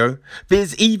 Yo,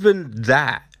 there's even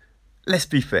that. Let's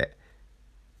be fair.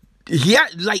 Yeah,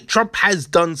 like, Trump has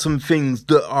done some things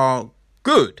that are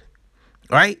good,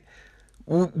 right?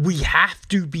 We have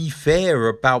to be fair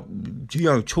about, you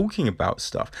know, talking about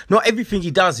stuff. Not everything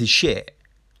he does is shit,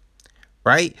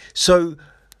 right? So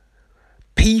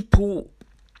people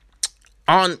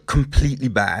aren't completely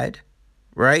bad,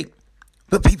 right?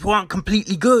 But people aren't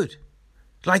completely good.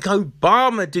 Like,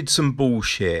 Obama did some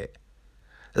bullshit.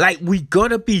 Like, we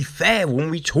gotta be fair when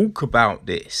we talk about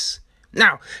this.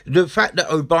 Now, the fact that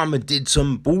Obama did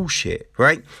some bullshit,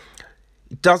 right,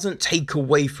 it doesn't take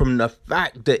away from the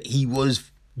fact that he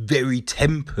was very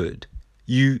tempered.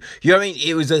 You know what I mean?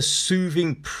 It was a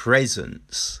soothing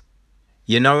presence.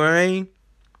 You know what I mean?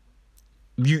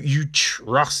 You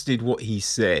trusted what he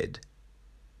said.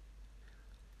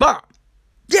 But,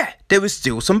 yeah, there was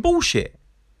still some bullshit.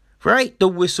 Right? The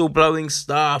whistleblowing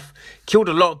stuff killed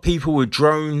a lot of people with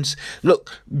drones.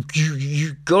 Look,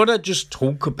 you gotta just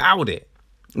talk about it.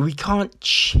 We can't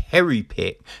cherry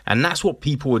pick. And that's what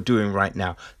people are doing right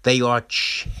now. They are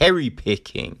cherry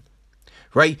picking.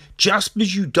 Right? Just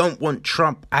because you don't want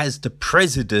Trump as the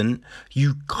president,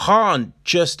 you can't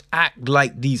just act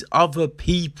like these other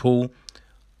people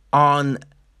aren't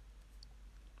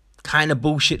kind of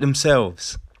bullshit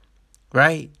themselves.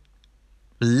 Right?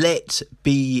 Let's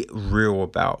be real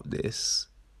about this.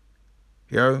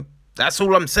 You know? That's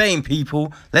all I'm saying,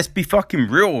 people. Let's be fucking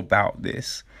real about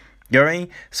this. You know what I mean?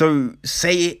 So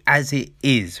say it as it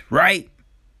is, right?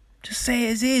 Just say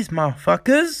it as it is,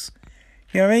 motherfuckers.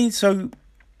 You know what I mean? So,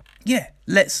 yeah,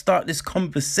 let's start this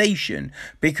conversation.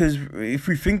 Because if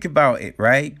we think about it,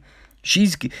 right?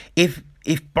 If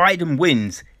Biden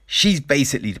wins, she's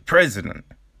basically the president.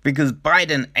 Because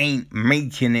Biden ain't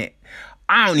making it.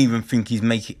 I do not think he's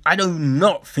making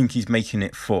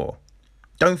it 4.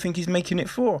 Don't think he's making it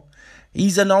 4.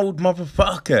 He's an old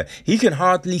motherfucker. He can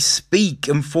hardly speak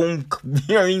and form,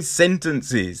 you know,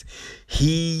 sentences.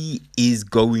 He is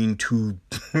going to,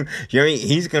 you know,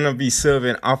 he's going to be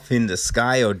serving up in the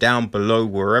sky or down below,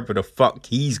 wherever the fuck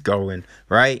he's going,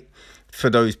 right? For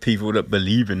those people that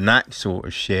believe in that sort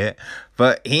of shit.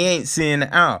 But he ain't seeing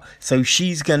it out. So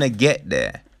she's going to get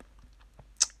there.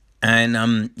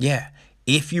 And, yeah.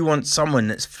 If you want someone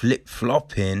that's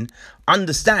flip-flopping,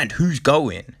 understand who's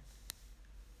going.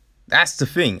 That's the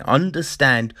thing.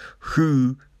 Understand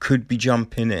who could be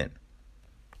jumping in.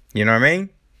 You know what I mean?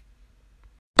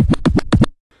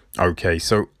 Okay,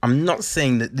 so I'm not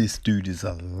saying that this dude is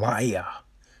a liar.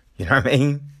 You know what I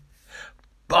mean?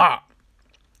 But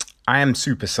I am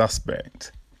super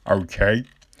suspect. Okay?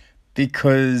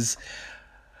 Because,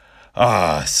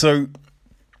 so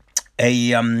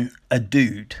a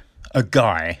dude... a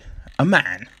guy, a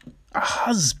man, a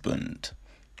husband.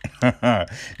 You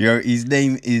know, his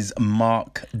name is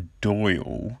Mark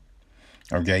Doyle.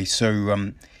 Okay,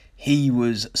 so he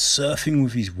was surfing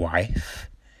with his wife.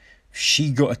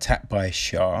 she got attacked by a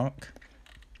shark.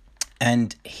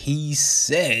 And he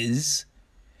says,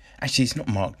 actually, it's not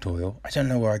Mark Doyle. I don't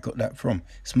know where I got that from.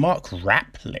 It's Mark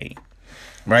Rapley,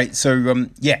 right? So,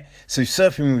 so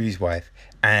surfing with his wife,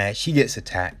 she gets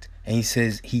attacked. And he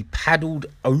says he paddled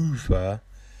over,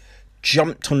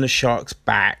 jumped on the shark's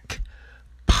back,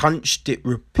 punched it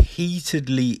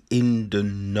repeatedly in the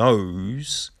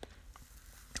nose,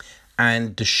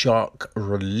 and the shark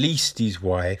released his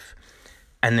wife,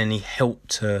 and then he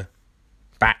helped her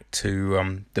back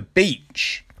to the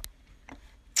beach.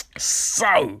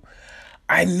 So,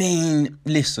 I mean,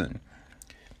 listen,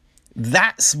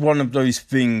 that's one of those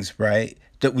things, right,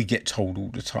 that we get told all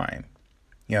the time.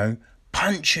 You know,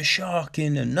 punch a shark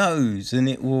in the nose and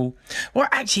it will... Well,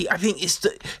 actually, I think it's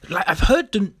the... Like, I've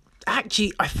heard the...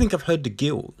 Actually, I think I've heard the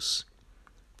gills,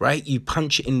 right? You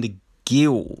punch it in the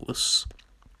gills.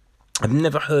 I've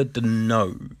never heard the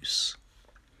nose.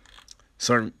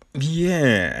 So,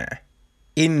 yeah,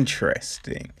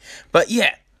 interesting. But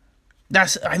yeah,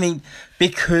 that's, I mean,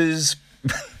 because,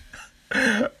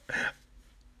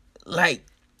 like,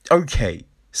 okay,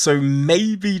 so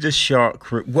maybe the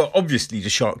shark, well, obviously the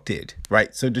shark did,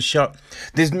 right? So the shark,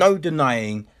 there's no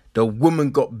denying the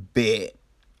woman got bit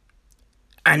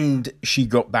and she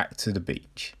got back to the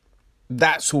beach.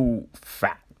 That's all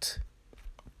fact.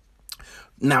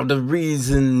 Now, the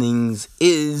reasonings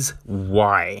is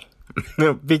why.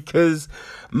 Because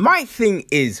my thing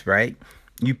is, right,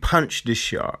 you punch the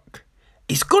shark.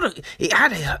 It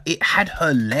had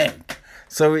her leg.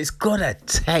 So it's got a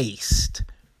taste,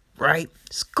 right?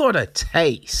 It's got a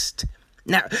taste.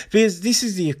 Now, because this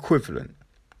is the equivalent,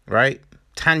 right?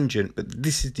 Tangent, but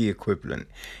this is the equivalent.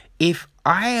 If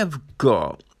I have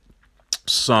got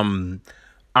some,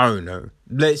 I don't know,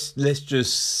 let's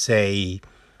just say,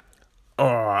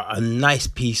 a nice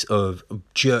piece of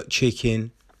jerk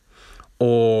chicken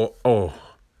or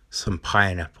some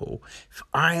pineapple. If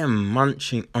I am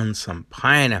munching on some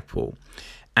pineapple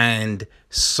and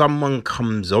someone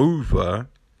comes over,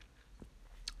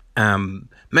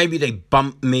 maybe they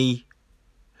bump me,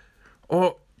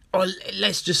 or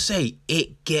let's just say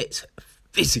it gets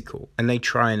physical and they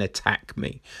try and attack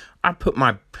me. I put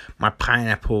my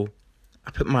pineapple,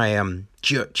 I put my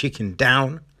jerk chicken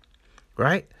down,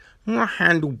 right? I'm gonna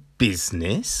handle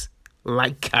business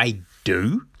like I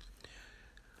do.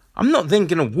 I'm not then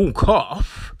gonna walk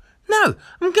off. No,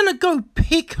 I'm gonna go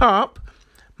pick up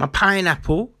my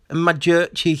pineapple and my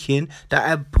jerk chicken that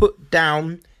I've put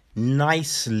down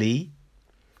nicely,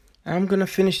 and I'm gonna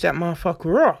finish that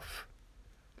motherfucker off.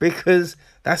 Because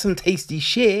that's some tasty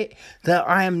shit that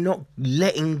I am not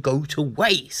letting go to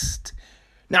waste.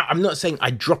 Now, I'm not saying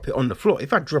I drop it on the floor.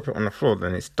 If I drop it on the floor,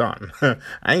 then it's done. I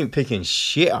ain't picking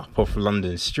shit up off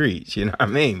London streets, you know what I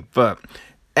mean? But,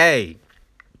 hey.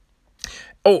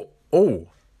 Oh,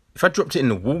 if I dropped it in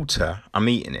the water, I'm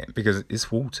eating it because it's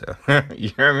water.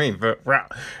 You know what I mean? But,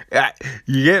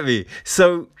 you get me?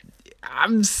 So,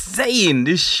 I'm saying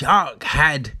this shark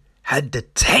had the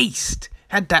taste,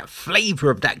 had that flavour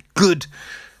of that good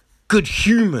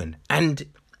human, and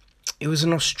it was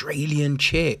an Australian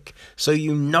chick. So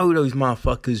you know those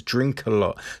motherfuckers drink a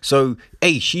lot. So,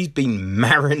 hey, she's been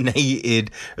marinated.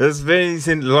 It's been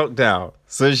since lockdown.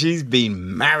 So she's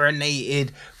been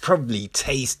marinated. Probably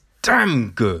tastes damn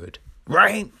good,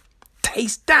 right?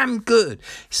 Tastes damn good.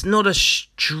 It's not a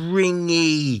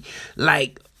stringy,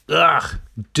 like,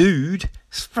 dude.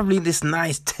 It's probably this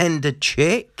nice tender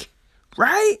chick,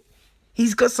 right?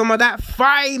 He's got some of that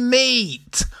thigh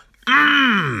meat.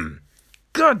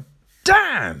 God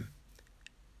damn.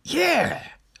 Yeah.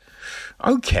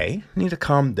 Okay. Need to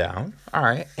calm down. All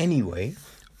right. Anyway.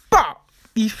 But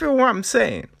you feel what I'm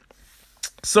saying?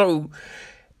 So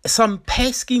some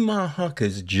pesky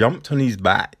motherfuckers jumped on his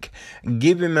back,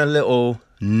 give him a little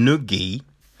noogie.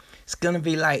 It's going to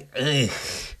be like, ugh,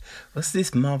 what's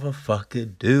this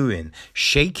motherfucker doing?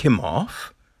 Shake him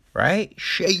off. Right?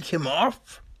 Shake him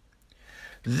off.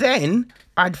 Then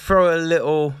I'd throw a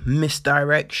little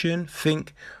misdirection.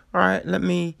 Think, all right, let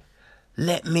me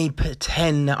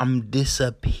pretend that I'm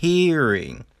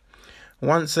disappearing.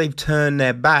 Once they've turned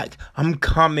their back, I'm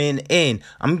coming in.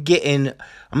 I'm getting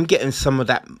some of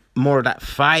that, more of that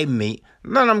thigh meat.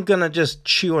 Then I'm gonna just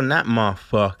chew on that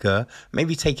motherfucker.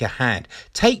 Maybe take a hand.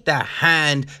 Take the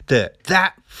hand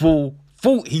that fool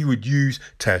thought he would use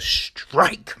to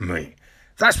strike me.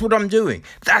 That's what I'm doing.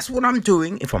 That's what I'm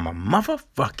doing if I'm a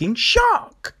motherfucking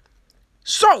shark.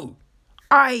 So,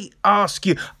 I ask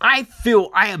you, I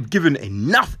feel I have given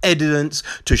enough evidence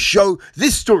to show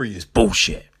this story is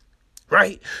bullshit.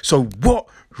 Right? So what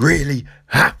really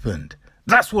happened?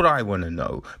 That's what I want to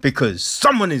know. Because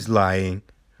someone is lying.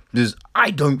 Because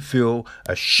I don't feel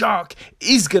a shark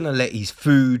is going to let his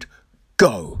food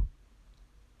go.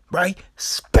 Right?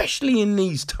 Especially in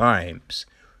these times.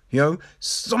 You know,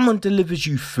 someone delivers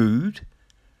you food.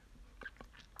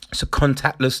 It's a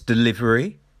contactless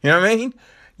delivery. You know what I mean?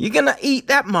 You're going to eat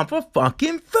that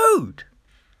motherfucking food.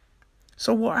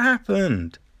 So what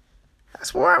happened?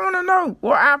 That's what I want to know.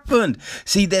 What happened?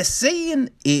 See, they're saying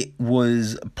it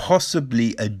was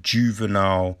possibly a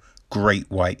juvenile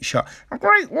great white shark.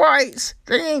 Great whites,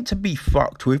 they ain't to be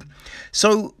fucked with.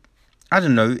 So, I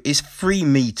don't know, it's 3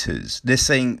 meters. They're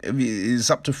saying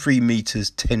it's up to 3 meters,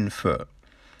 10 foot.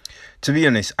 To be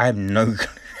honest, I have no clue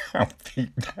how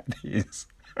big that is.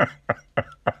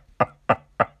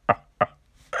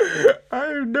 I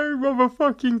have no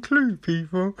motherfucking clue,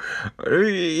 people.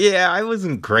 Yeah, I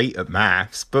wasn't great at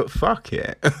maths, but fuck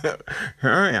it.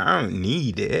 I don't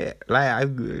need it. Like,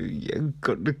 I've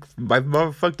got my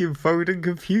motherfucking phone and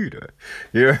computer.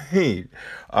 You know what I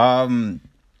mean?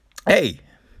 Hey,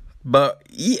 but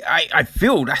yeah, I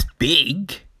feel that's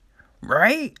big,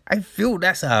 right? I feel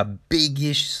that's a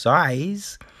big-ish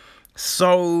size.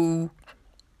 So,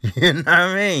 you know what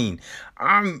I mean?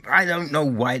 I don't know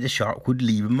why the shark would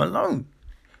leave him alone.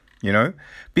 You know?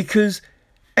 Because,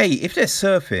 hey, if they're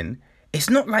surfing,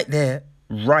 it's not like they're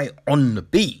right on the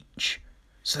beach.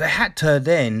 So they had to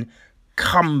then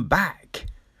come back.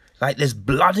 Like, there's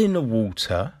blood in the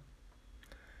water.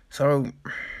 So,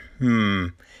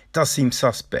 it does seem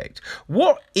suspect.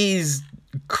 What is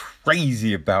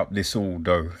crazy about this all,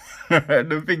 though?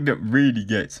 The thing that really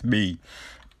gets me,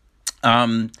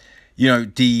 you know,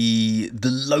 the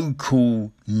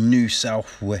local New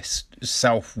South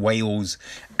Wales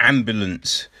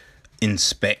ambulance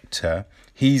inspector,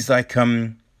 he's like,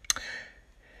 yeah,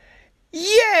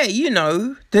 you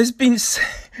know, there's been,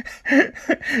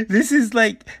 this is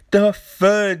like the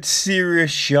 3rd serious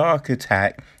shark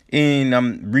attack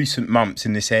in recent months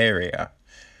in this area.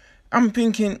 I'm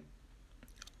thinking,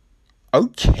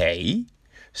 okay,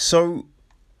 so,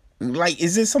 like,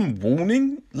 is there some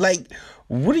warning? Like,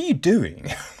 what are you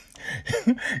doing?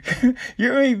 You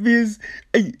know what I mean? Because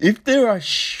if there are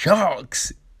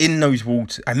sharks in those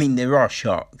waters, I mean, there are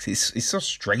sharks. It's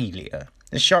Australia.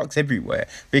 There's sharks everywhere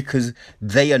because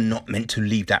they are not meant to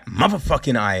leave that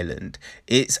motherfucking island.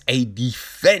 It's a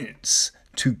defense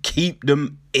to keep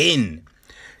them in.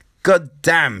 God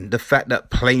damn, the fact that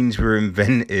planes were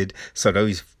invented so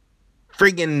those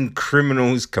friggin'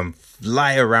 criminals can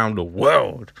fly around the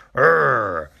world.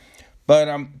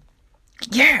 But,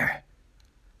 yeah.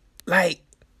 Like,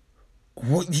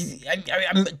 what?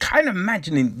 I'm kind of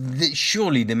imagining that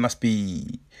surely there must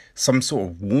be some sort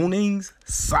of warnings,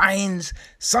 signs,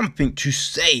 something to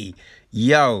say,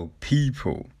 yo,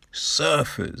 people,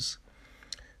 surfers,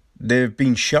 there have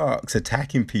been sharks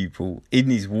attacking people in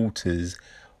these waters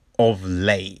of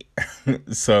late.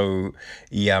 So,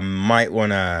 yeah, might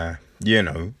want to, you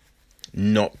know,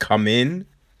 not come in.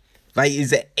 Like,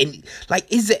 is there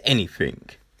anything?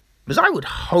 Because I would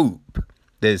hope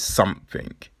there's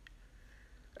something.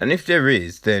 And if there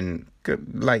is, then,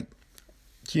 like,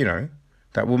 you know,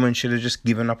 that woman should have just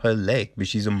given up her leg, but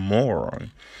she's a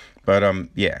moron. But,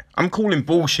 yeah, I'm calling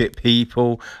bullshit,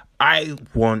 people. I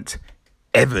want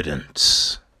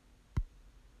evidence.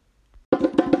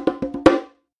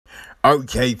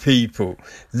 Okay, people,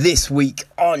 this week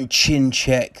on Chin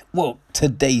Check, well,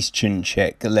 today's Chin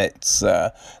Check, let's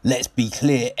be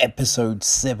clear, episode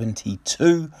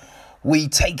 72. We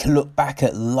take a look back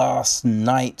at last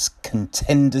night's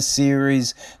Contender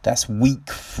Series, that's week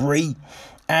 3,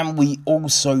 and we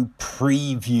also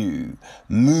preview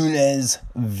Muniz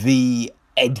v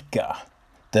Edgar,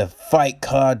 the fight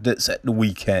card that's at the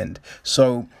weekend.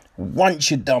 So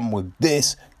once you're done with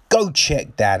this, go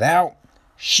check that out.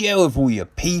 Share with all your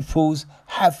peoples.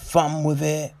 Have fun with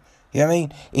it. You know what I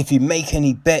mean? If you make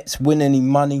any bets, win any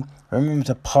money, remember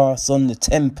to pass on the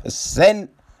 10%.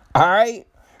 Alright?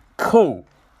 Cool.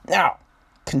 Now,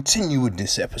 continue with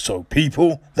this episode,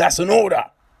 people. That's an order.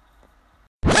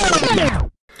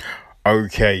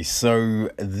 Okay, so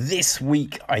this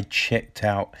week I checked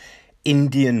out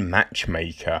Indian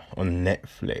Matchmaker on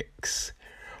Netflix,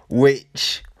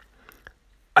 which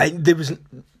I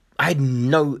had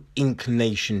no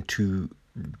inclination to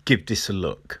give this a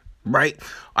look, right?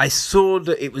 I saw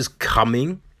that it was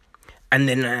coming, and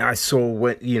then I saw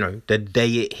when, you know, the day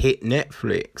it hit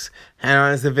Netflix, and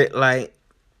I was a bit like,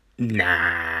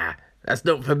 nah, that's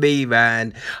not for me,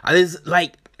 man. There's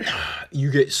like,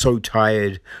 you get so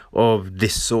tired of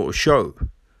this sort of show.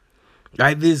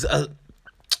 Like, there's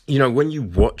you know, when you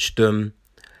watch them,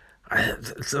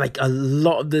 it's like a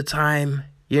lot of the time,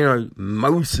 you know,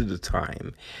 most of the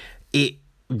time, it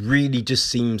really just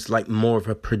seems like more of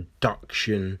a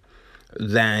production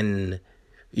than,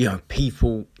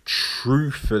 people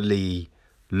truthfully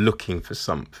looking for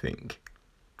something.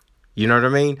 You know what I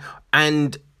mean?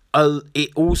 And it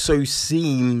also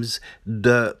seems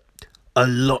that a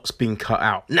lot's been cut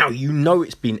out. Now,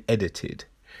 it's been edited,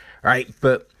 right?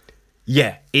 But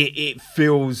yeah, it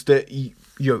feels that,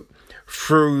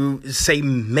 through, say,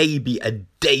 maybe a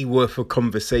day worth of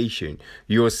conversation,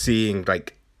 you're seeing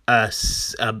like a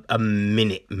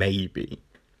minute maybe.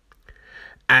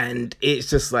 And it's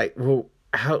just like, well,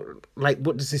 how, like,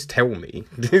 what does this tell me?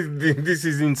 This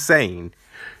is insane.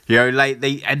 Like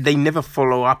they never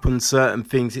follow up on certain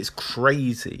things. It's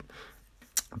crazy.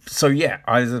 So yeah,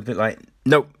 I was a bit like,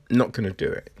 nope, not gonna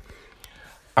do it.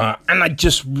 And I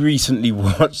just recently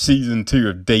watched season 2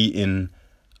 of Dating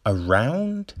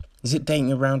Around. Is it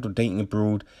Dating Around or Dating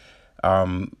Abroad?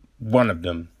 One of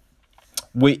them,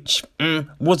 which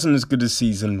wasn't as good as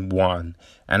season 1.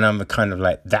 And I'm kind of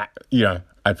like that,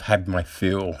 I've had my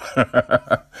fill.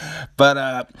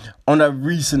 But on a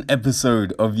recent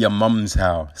episode of Your Mum's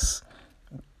House,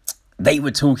 they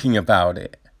were talking about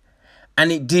it.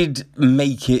 And it did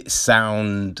make it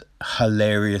sound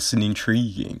hilarious and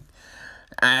intriguing.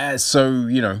 So,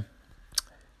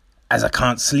 as I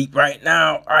can't sleep right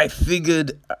now, I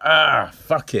figured,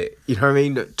 fuck it. You know what I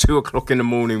mean? At 2 o'clock in the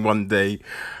morning one day,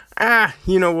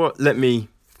 you know what?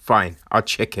 Fine, I'll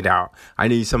check it out. I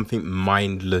need something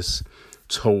mindless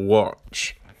to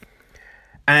watch.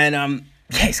 And,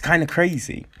 yeah, it's kind of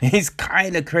crazy.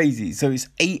 So it's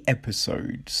 8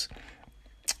 episodes.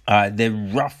 They're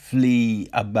roughly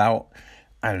about,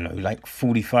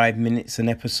 45 minutes an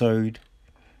episode,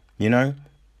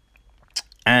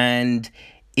 and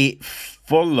it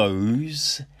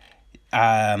follows,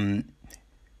 the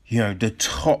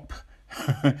top,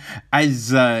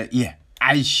 as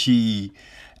she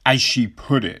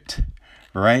put it,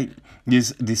 right?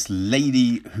 This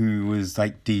lady who was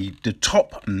like the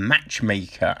top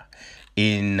matchmaker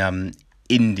in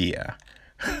India.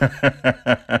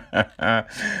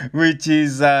 Which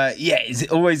is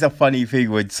it's always a funny thing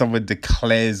when someone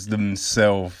declares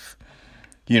themselves,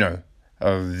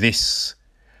 of this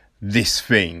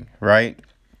thing, right?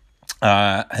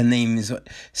 Her name is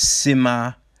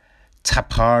Sima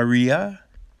Taparia.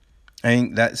 I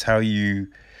think that's how you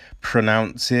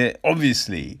pronounce it.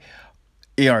 Obviously,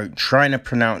 trying to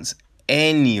pronounce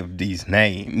any of these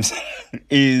names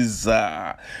is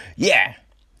it's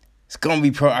gonna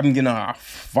be I'm gonna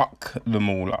fuck them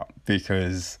all up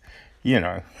because,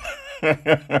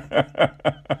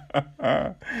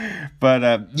 But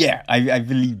I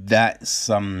believe that's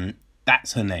her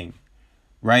name,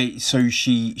 right? So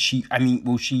she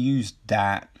used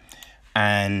that,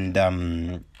 and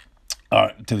there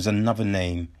was another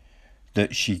name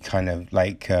that she kind of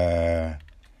like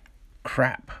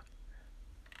crap.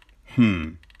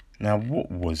 Now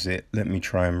what was it? Let me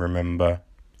try and remember.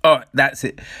 Oh, that's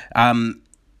it.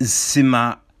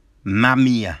 Sima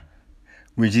Mamia,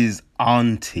 which is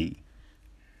auntie.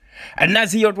 And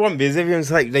that's the odd one, because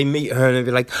everyone's like, they meet her and they'll be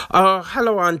like, oh,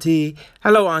 hello, auntie.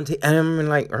 And I'm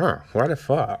like, oh, what the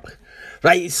fuck?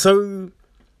 Like, so,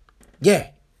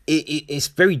 yeah, it's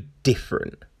very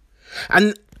different.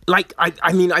 And, like,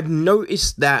 I've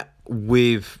noticed that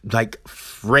with, like,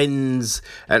 friends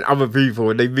and other people,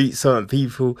 when they meet certain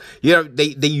people,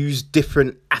 they use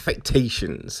different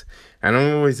affectations. And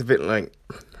I'm always a bit like,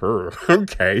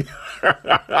 okay.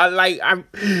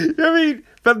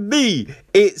 For me,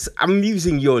 I'm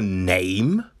using your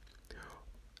name.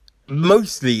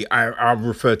 Mostly, I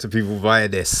refer to people via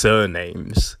their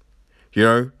surnames,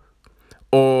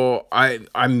 or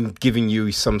I'm giving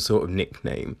you some sort of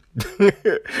nickname.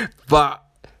 But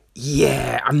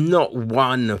yeah, I'm not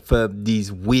one for these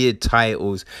weird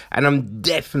titles, and I'm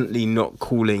definitely not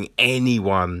calling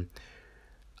anyone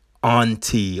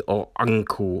auntie or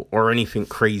uncle or anything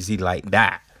crazy like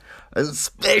that,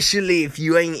 especially if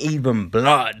you ain't even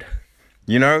blood,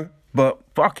 but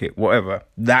fuck it, whatever.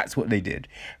 That's what they did,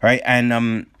 right?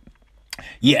 And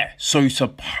so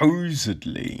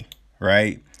supposedly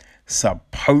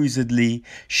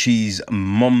she's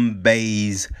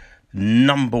Mumbai's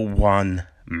 #1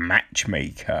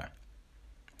 matchmaker,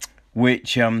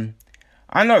 which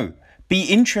I know, be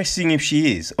interesting if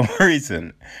she is or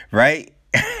isn't, right?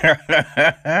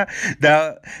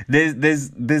 Now,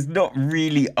 there's not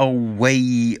really a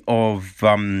way of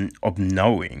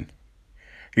knowing.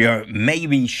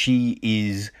 Maybe she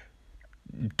is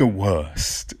the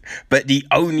worst, but the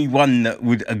only one that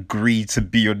would agree to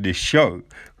be on this show.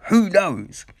 Who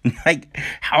knows? Like,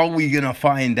 how are we gonna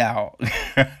find out?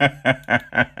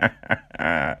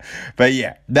 But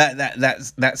yeah,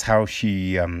 that's how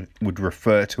she would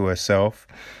refer to herself.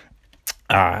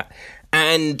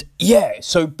 And yeah,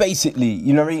 so basically,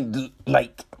 you know what I mean?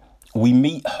 Like, we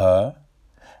meet her,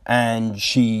 and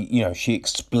she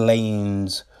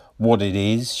explains what it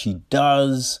is she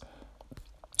does.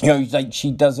 Like,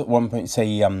 she does at one point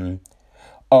say,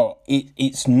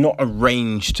 it's not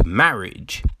arranged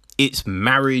marriage, it's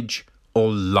marriage or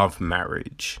love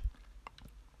marriage,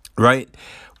 right?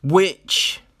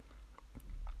 Which,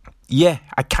 yeah,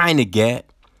 I kind of get.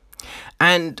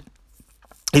 And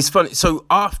it's funny. So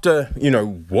after,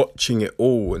 watching it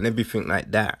all and everything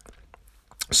like that,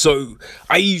 so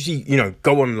I usually,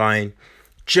 go online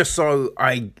just so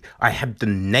I have the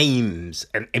names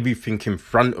and everything in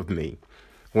front of me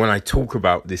when I talk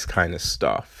about this kind of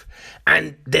stuff.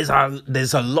 And there's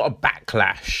a lot of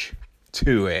backlash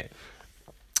to it,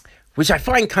 which I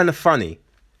find kind of funny,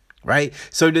 right?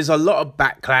 So there's a lot of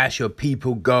backlash of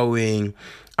people going,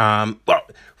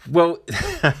 well,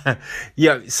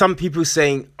 yeah, some people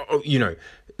saying,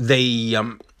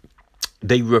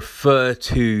 they refer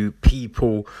to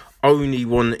people only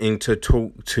wanting to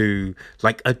talk to,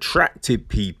 like, attractive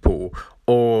people,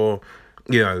 or,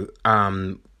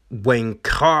 when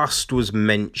caste was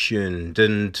mentioned,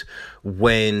 and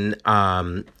when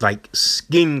like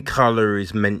skin color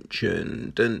is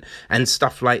mentioned, and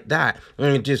stuff like that,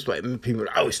 and just like people,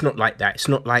 it's not like that, it's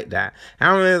not like that.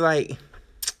 And we're like,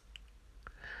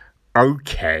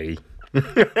 okay.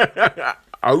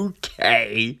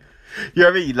 Okay, you know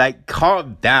what I mean? Like,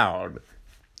 calm down.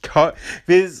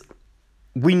 Because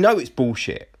we know it's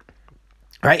bullshit,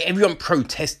 right? Everyone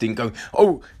protesting, going,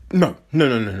 oh, no,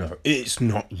 it's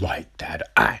not like that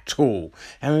at all.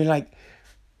 And we're like,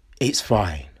 it's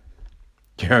fine.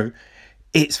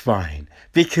 It's fine.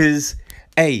 Because,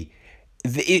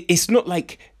 it's not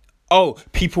like,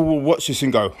 people will watch this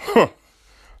and go,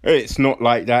 it's not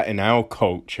like that in our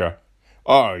culture.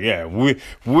 Oh, yeah,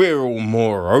 we're all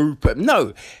more open.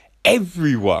 No,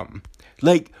 everyone,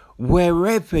 like,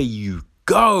 wherever you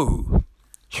go,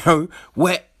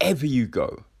 wherever you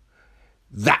go,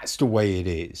 that's the way it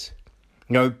is.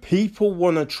 People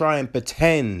want to try and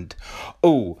pretend,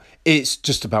 it's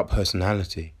just about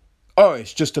personality.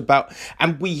 It's just about...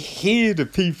 And we hear the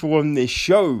people on this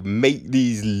show make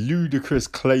these ludicrous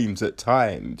claims at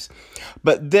times.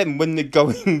 But then when they're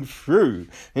going through,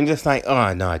 and just like,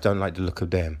 oh, no, I don't like the look of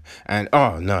them. And,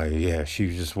 oh, no, yeah,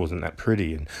 she just wasn't that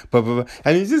pretty. And blah, blah, blah.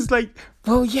 And it's just like,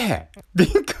 well, yeah.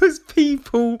 Because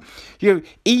people,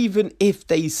 even if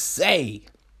they say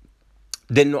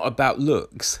they're not about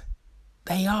looks,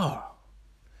 they are.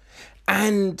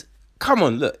 And, come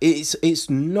on, look, it's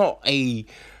not a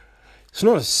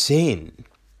sin,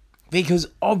 because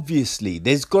obviously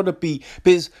there's got to be,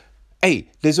 there's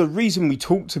a reason we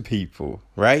talk to people,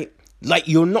 right? Like,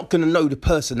 you're not going to know the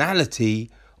personality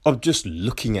of just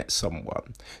looking at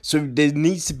someone. So there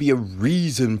needs to be a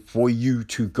reason for you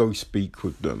to go speak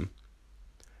with them.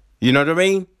 You know what I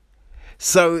mean?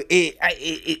 So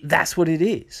that's what it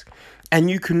is. And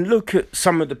you can look at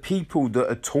some of the people that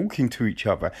are talking to each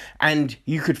other, and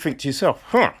you could think to yourself,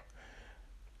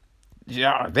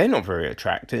 yeah, they're not very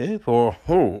attractive, or,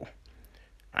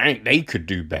 I think they could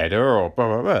do better, or blah,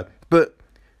 blah, blah. But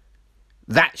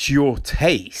that's your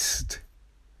taste.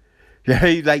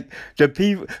 Like, the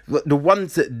people, the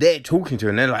ones that they're talking to,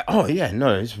 and they're like, oh, yeah,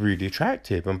 no, it's really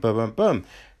attractive, and blah, blah, blah.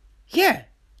 Yeah,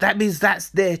 that means that's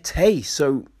their taste,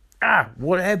 so,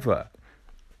 whatever.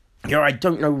 I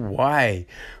don't know why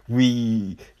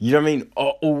we,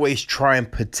 always try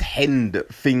and pretend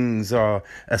that things are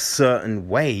a certain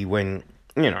way when,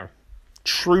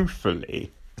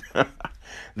 truthfully,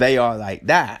 they are like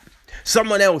that.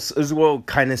 Someone else as well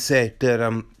kind of said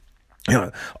that,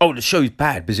 the show's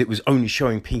bad because it was only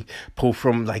showing people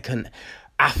from, like, an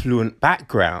affluent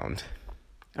background.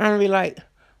 And I'll be like,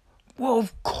 well,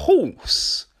 of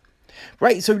course.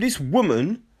 Right, so this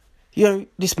woman...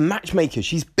 this matchmaker,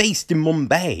 she's based in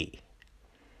Mumbai,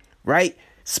 right?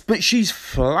 But she's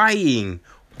flying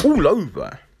all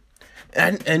over,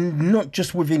 and not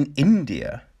just within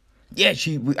India. Yeah,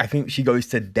 I think she goes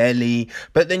to Delhi,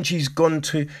 but then she's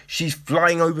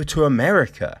flying over to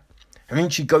America. I mean,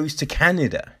 she goes to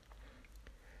Canada.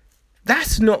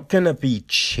 That's not going to be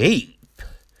cheap.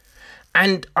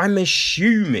 And I'm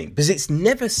assuming, because it's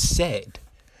never said,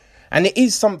 and it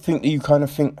is something that you kind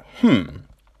of think,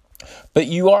 but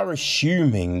you are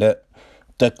assuming that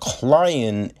the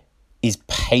client is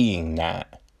paying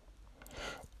that,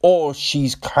 or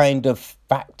she's kind of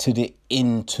factored it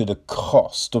into the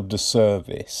cost of the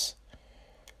service.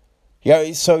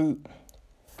 So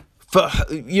for her,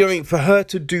 you know what I mean, for her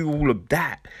to do all of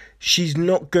that, she's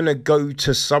not gonna go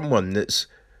to someone that's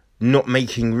not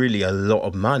making really a lot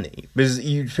of money, because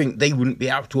you'd think they wouldn't be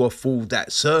able to afford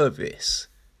that service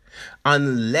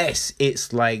unless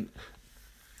it's like,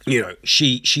 you know,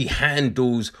 she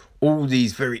handles all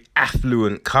these very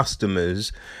affluent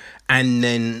customers and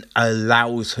then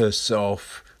allows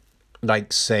herself,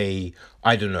 like, say,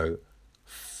 I don't know,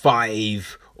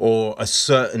 5 or a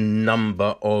certain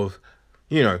number of,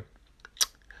 you know,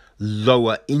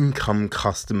 lower income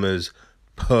customers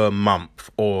per month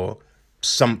or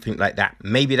something like that.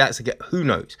 Maybe that's a who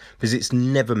knows, because it's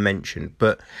never mentioned,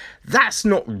 but that's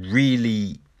not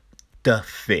really the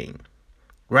thing,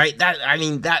 right? That, I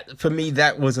mean, that for me,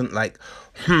 that wasn't like,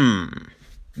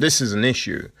 this is an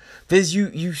issue. There's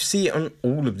you see it on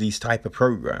all of these type of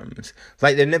programs.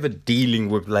 Like, they're never dealing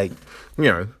with, like, you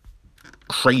know,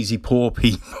 crazy poor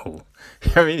people.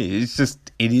 I mean, it's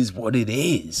just, it is what it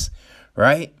is,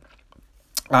 right?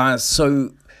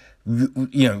 So,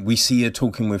 you know, we see her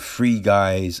talking with 3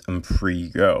 guys and 3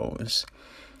 girls.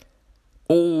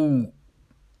 All,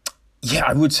 yeah,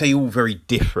 I would say all very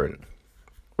different,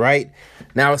 right?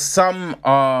 Now, some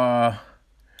are,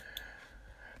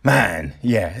 man,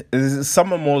 yeah,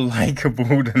 some are more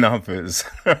likable than others.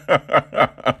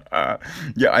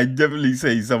 Yeah, I definitely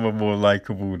say some are more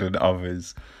likable than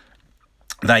others.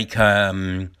 Like,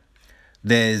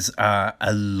 there's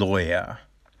a lawyer,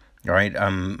 right?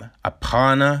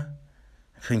 Aparna,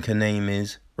 I think her name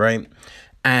is, right?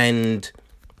 And,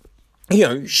 you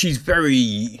know, she's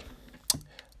very,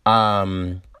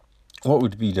 what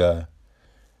would be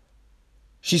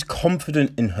she's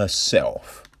confident in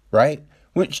herself, right?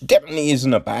 Which definitely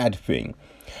isn't a bad thing.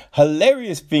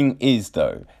 Hilarious thing is,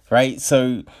 though, right?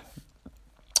 So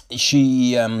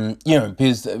she, you know,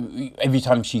 because every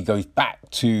time she goes back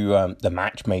to the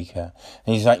matchmaker,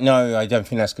 and he's like, no, I don't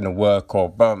think that's going to work,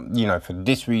 or, you know, for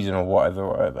this reason or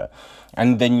whatever.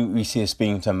 And then we see her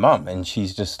speaking to mum, and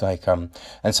she's just like, and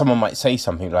someone might say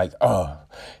something like, oh,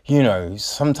 you know,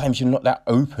 sometimes you're not that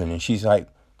open. And she's like,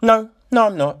 no,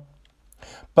 I'm not.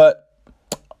 But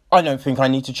I don't think I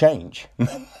need to change.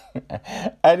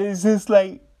 And it's just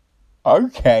like,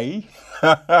 okay.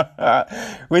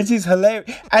 Which is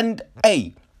hilarious. And,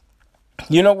 hey,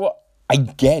 you know what? I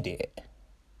get it.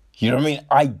 You know what I mean?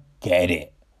 I get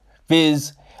it.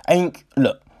 Because, I think,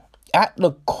 look, at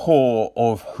the core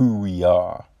of who we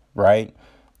are, right?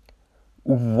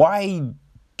 Why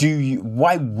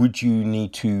would you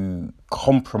need to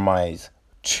compromise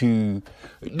to,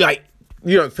 like,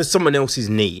 you know, for someone else's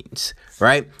needs,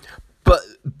 right?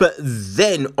 But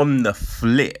then on the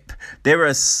flip,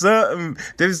 there's certain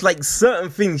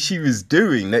things she was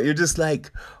doing that you're just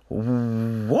like,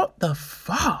 what the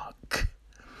fuck?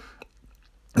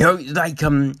 You know, like,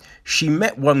 she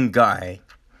met one guy,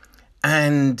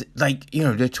 and, like, you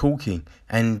know, they're talking,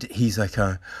 and he's like,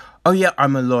 oh yeah,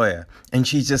 I'm a lawyer. And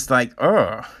she's just like,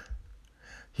 oh,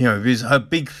 you know, because her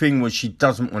big thing was she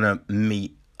doesn't want to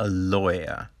meet a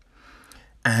lawyer.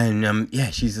 And, yeah,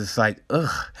 she's just like,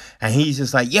 ugh. And he's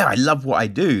just like, yeah, I love what I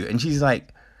do. And she's like,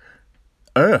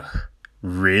 ugh,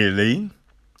 really?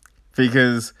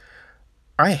 Because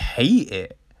I hate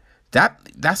it.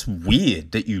 That's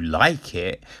weird that you like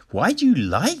it. Why do you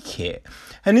like it?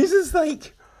 And it's just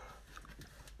like,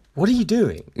 what are you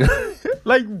doing?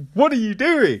 Like, what are you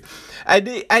doing?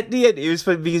 And at the end, it was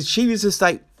funny because she was just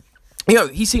like, you know,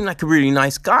 he seemed like a really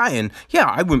nice guy. And, yeah,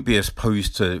 I wouldn't be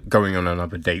opposed to going on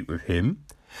another date with him.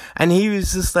 And he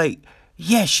was just like,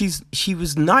 yeah, she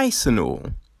was nice and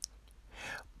all,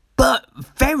 but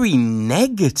very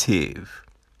negative,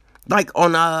 like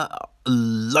on a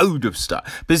load of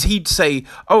stuff. Because he'd say,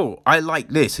 oh, I like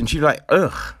this. And she'd be like,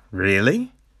 ugh,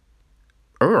 really?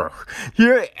 Ugh. You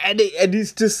know, and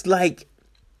it's just like,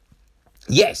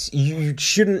 yes, you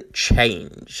shouldn't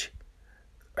change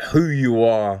who you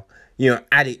are, you know,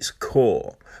 at its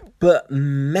core. But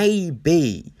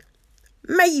maybe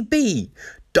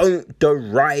don't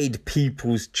deride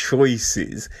people's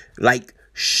choices, like,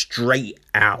 straight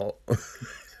out.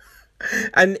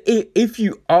 And if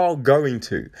you are going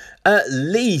to, at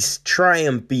least try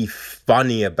and be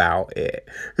funny about it.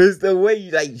 Because the way,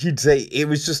 like, you'd say, it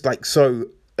was just like, so,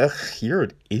 ugh, you're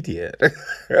an idiot.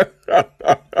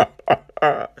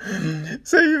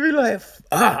 So you'd be like,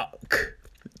 fuck.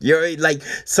 You know, like,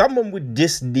 someone would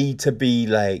just need to be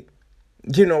like,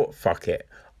 you know what, fuck it.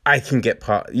 I can get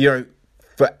you know,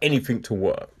 for anything to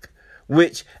work.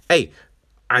 Which, hey,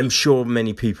 I'm sure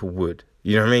many people would.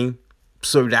 You know what I mean?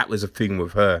 So that was a thing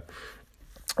with her.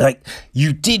 Like,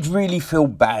 you did really feel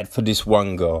bad for this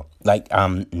one girl, like,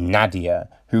 Nadia,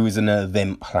 who was an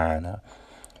event planner.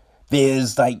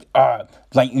 There's like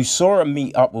you saw her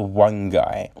meet up with one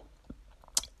guy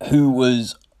who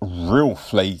was real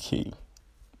flaky.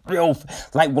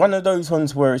 Like one of those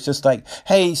ones where it's just like,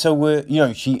 hey, so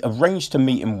she arranged to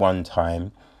meet him one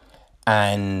time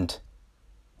and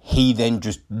he then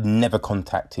just never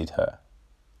contacted her.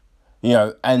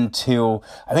 Until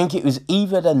I think it was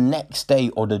either the next day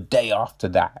or the day after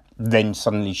that, then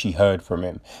suddenly she heard from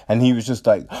him. And he was just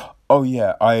like, oh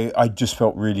yeah, I just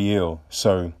felt really ill.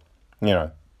 So,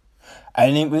 and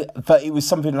it was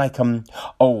something like,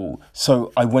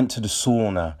 so I went to the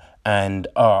sauna and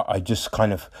I just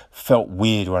kind of felt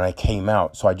weird when I came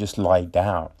out. So I just lied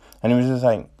down. And it was just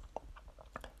like,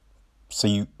 so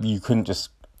you couldn't just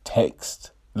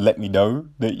let me know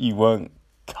that you weren't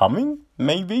coming,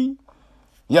 maybe?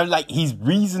 Like his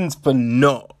reasons for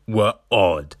not were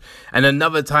odd. And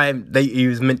another time he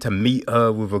was meant to meet her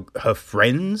with her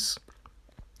friends.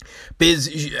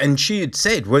 And she had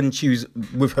said when she was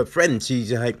with her friends,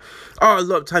 she's like, a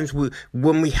lot of times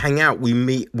when we hang out,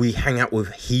 we hang out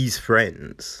with his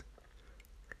friends.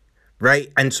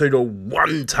 Right? And so the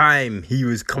one time he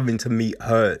was coming to meet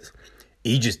hers,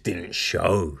 he just didn't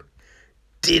show.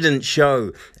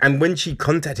 And when she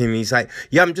contacted him, he's like,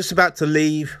 yeah, I'm just about to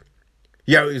leave.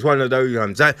 Yeah, it was one of those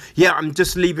ones. I'm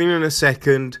just leaving in a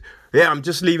second. And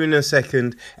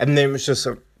then it was just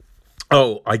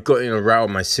I got in a row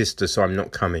with my sister, so I'm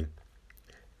not coming.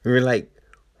 And we're like,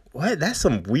 what? That's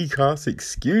some weak-ass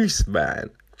excuse, man.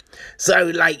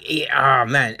 So,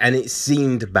 man. And it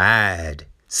seemed bad.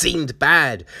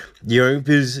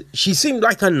 Because she seemed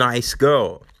like a nice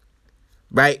girl.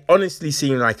 Right? Honestly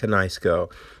seemed like a nice girl.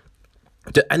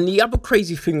 And the other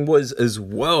crazy thing was as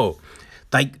well,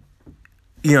 I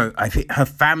think her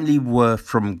family were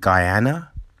from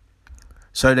Guyana.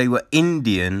 So they were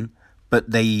Indian,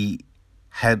 but they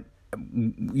had,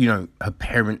 her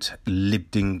parents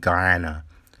lived in Guyana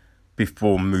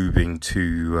before moving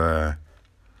to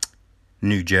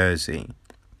New Jersey.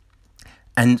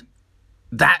 And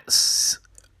that's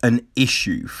an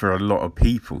issue for a lot of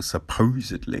people,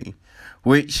 supposedly,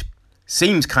 which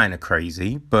seems kind of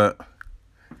crazy, but,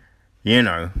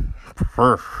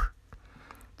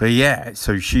 But yeah,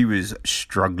 so she was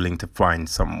struggling to find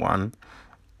someone.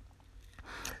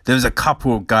 There was a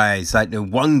couple of guys, like the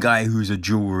one guy who's a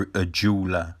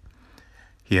jeweler,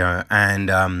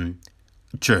 and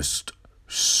just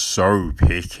so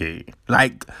picky,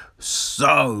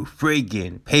 so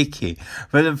friggin' picky.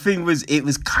 But the thing was, it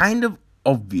was kind of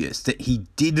obvious that he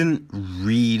didn't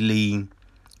really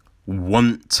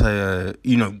want to,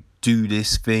 do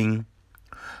this thing.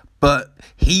 But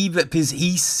because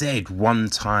he said one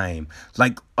time,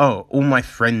 all my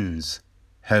friends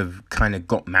have kind of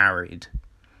got married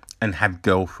and have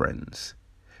girlfriends.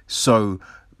 So,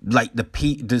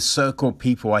 the circle of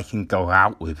people I can go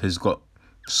out with has got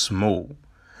small.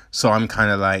 So I'm kind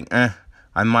of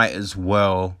I might as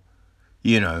well,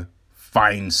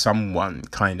 find someone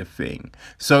kind of thing.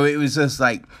 So it was just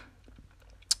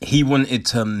he wanted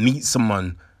to meet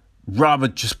someone rather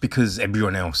just because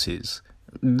everyone else is.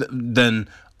 Then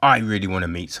I really want to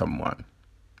meet someone.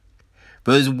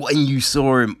 But when you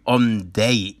saw him on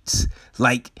dates,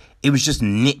 it was just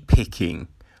nitpicking.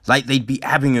 They'd be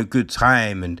having a good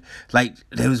time, and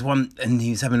there was one, and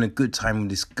he was having a good time with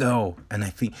this girl, and I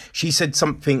think she said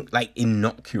something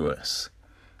innocuous,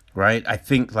 right? I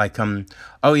think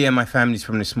oh yeah, my family's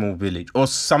from this small village, or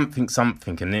something,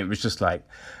 and it was just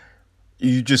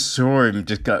you just saw him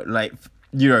just go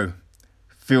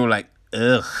feel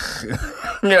ugh.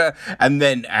 Yeah, and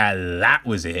then that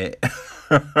was it.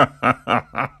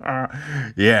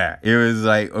 Yeah, it was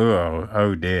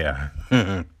oh dear.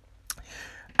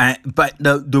 But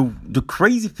the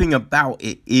crazy thing about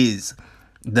it is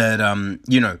that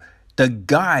the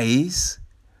guys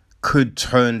could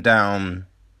turn down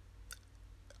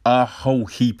a whole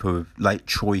heap of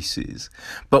choices,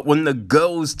 but when the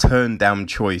girls turned down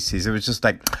choices, it was just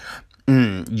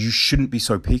you shouldn't be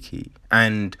so picky,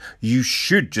 and you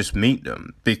should just meet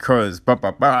them because blah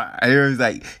blah blah. And it was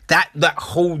that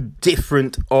whole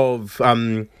different of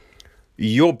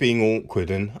you're being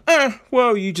awkward and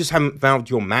well, you just haven't found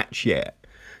your match yet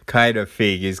kind of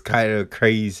thing is kind of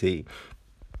crazy.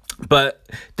 But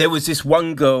there was this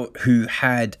one girl who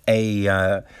had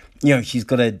a she's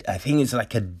got I think it's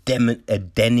a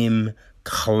denim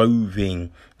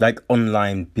clothing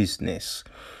online business,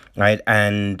 right?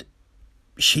 And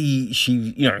she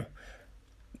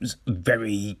was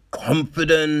very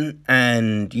confident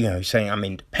and, saying I'm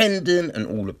independent and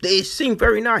all of this, seemed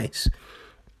very nice.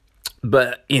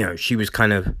 But, she was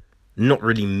kind of not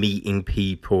really meeting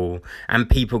people, and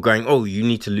people going, oh, you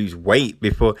need to lose weight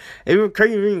before. It was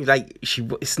crazy. Like,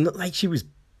 it's not like she was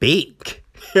big.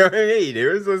 You know what I mean? It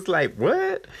was just like,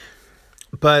 what?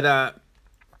 But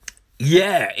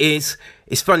yeah, it's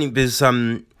funny because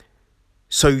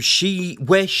so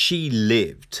where she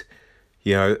lived,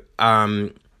 you know,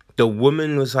 the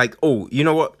woman was like, oh, you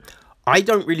know what? I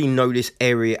don't really know this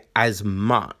area as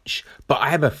much, but I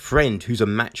have a friend who's a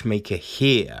matchmaker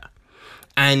here,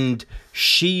 and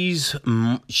she's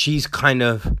kind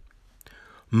of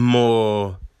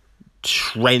more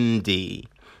trendy.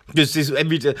 Because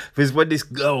when this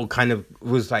girl kind of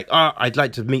was like, oh, I'd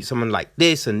like to meet someone like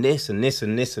this and this and this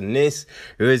and this and this,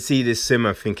 you would see this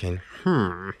simmer thinking,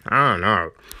 I don't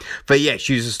know. But yeah,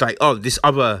 she was just like, oh, this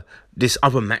other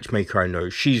matchmaker I know,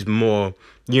 she's more,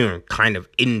 you know, kind of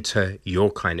into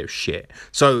your kind of shit.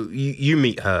 So you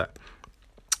meet her.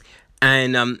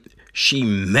 And she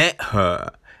met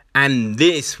her. And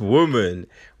this woman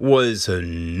was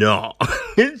not.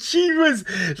 She was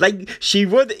like, she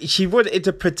wanted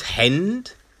to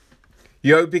pretend,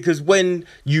 you know, because when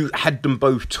you had them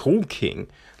both talking,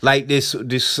 like this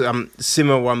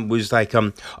Simmer one was like,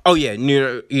 oh yeah,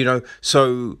 you know,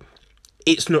 so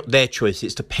it's not their choice,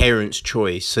 it's the parents'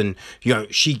 choice, and you know,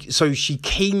 she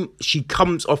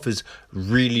comes off as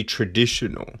really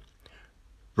traditional.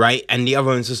 Right, and the other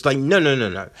one's just like,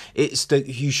 no. It's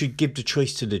you should give the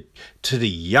choice to the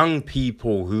young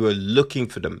people who are looking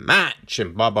for the match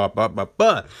and blah blah blah blah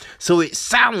blah. So it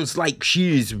sounds like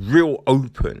she is real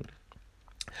open,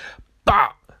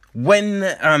 but when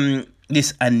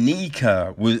this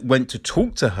Anika went to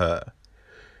talk to her,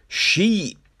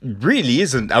 she really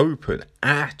isn't open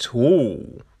at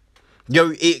all.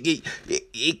 Yo,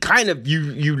 it kind of,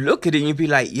 you look at it and you be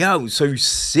like, yo, so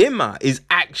Simmer is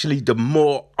actually the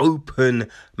more open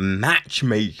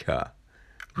matchmaker,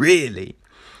 really,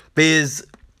 because,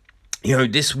 you know,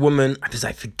 this woman, because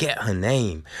I forget her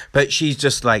name, but she's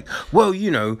just like, well, you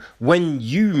know, when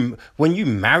you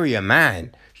marry a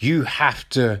man, you have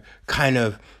to kind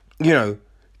of, you know,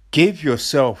 give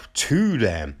yourself to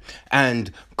them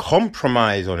and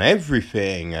compromise on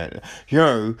everything, and, you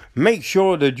know, make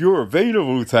sure that you're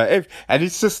available to and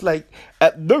it's just like,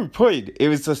 at no point it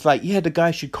was just like, yeah, the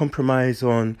guy should compromise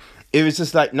on. It was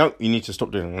just like, no, you need to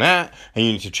stop doing that, and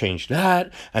you need to change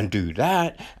that and do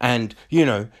that, and, you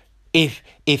know, if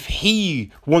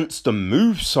he wants to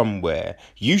move somewhere,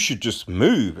 you should just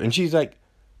move. And she's like,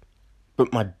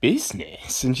 but my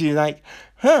business. And she's like,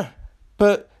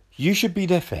 but you should be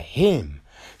there for him.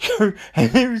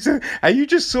 And you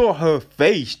just saw her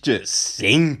face just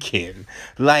sinking.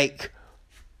 Like,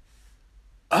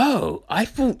 oh, I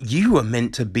thought you were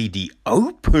meant to be the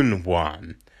open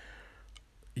one.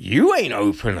 You ain't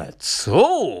open at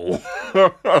all.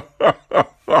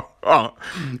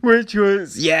 Which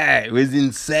was, yeah, it was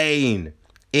insane.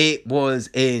 It was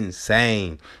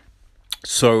insane.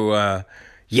 So,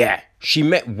 yeah, she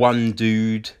met one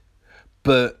dude,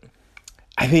 but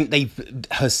I think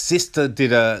her sister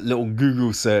did a little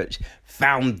Google search,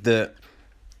 found that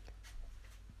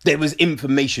there was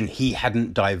information he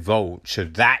hadn't divulged, so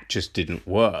that just didn't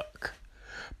work.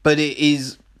 But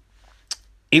it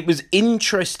was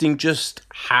interesting just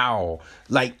how,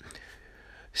 like,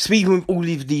 speaking with all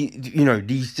of the, you know,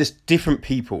 these just different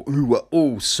people who were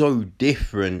all so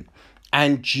different,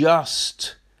 and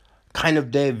just kind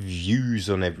of their views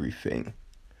on everything.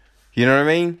 You know what I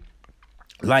mean?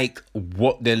 Like,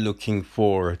 what they're looking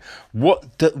for, what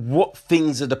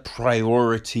things are the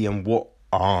priority and what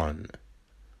aren't,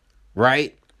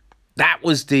 right? That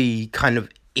was the kind of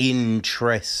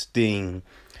interesting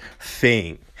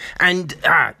thing. And,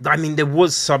 I mean, there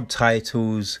was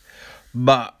subtitles,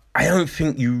 but I don't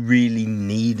think you really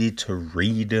needed to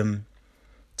read them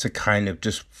to kind of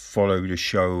just follow the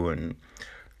show and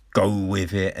go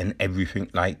with it and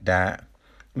everything like that.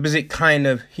 Because it kind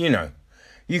of, you know,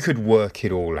 you could work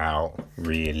it all out,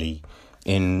 really,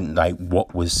 in, like,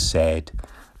 what was said.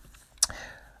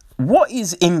 What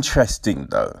is interesting,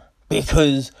 though,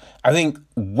 because I think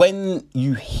when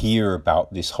you hear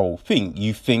about this whole thing,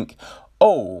 you think,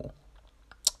 oh,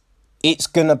 it's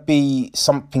going to be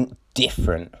something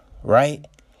different, right?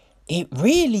 It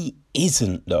really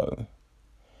isn't, though.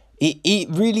 It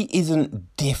really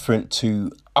isn't different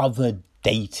to other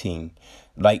dating,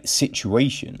 like,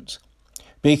 situations.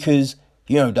 Because,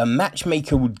 you know, the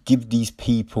matchmaker would give these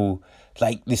people,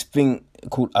 like, this thing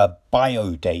called a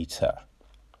biodata,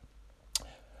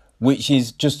 which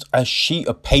is just a sheet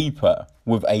of paper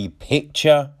with a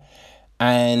picture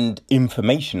and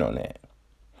information on it,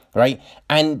 right?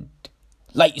 And,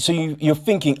 like, so you're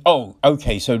thinking, oh,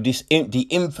 okay, so the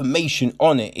information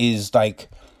on it is, like,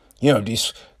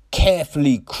 this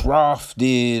carefully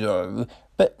crafted,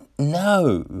 but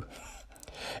no.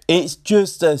 It's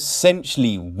just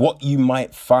essentially what you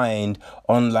might find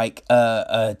on like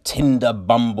a Tinder,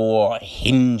 Bumble, or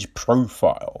Hinge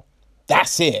profile.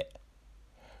 That's it.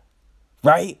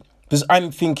 Right? Because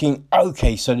I'm thinking,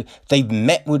 okay, so they've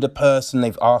met with a person,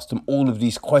 they've asked them all of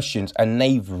these questions, and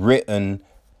they haven't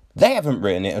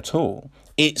written it at all.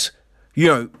 It's,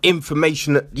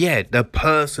 information that, the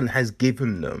person has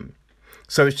given them.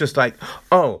 So it's just like,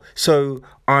 oh, so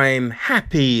I'm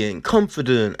happy and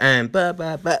confident and blah,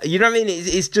 blah, blah. You know what I mean?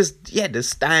 It's just, the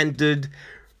standard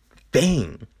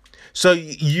thing. So,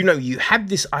 you have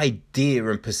this idea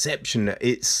and perception that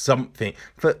it's something,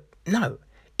 but no,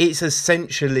 it's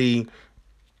essentially,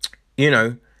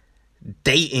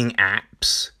 dating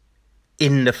apps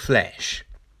in the flesh.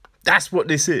 That's what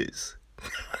this is.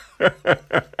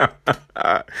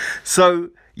 So,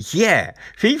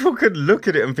 people could look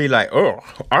at it and be like, oh,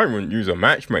 I wouldn't use a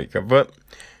matchmaker. But,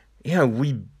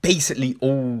 we basically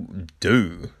all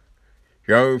do.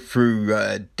 Through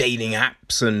dating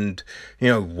apps and,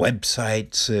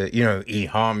 websites,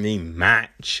 eHarmony,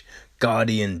 Match,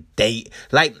 Guardian Date.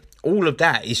 Like, all of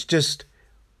that is just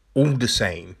all the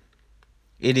same.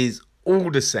 It is all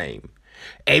the same.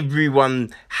 Everyone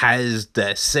has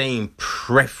the same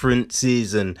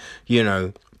preferences and,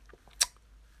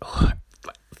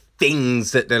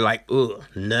 things that they're like, oh,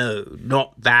 no,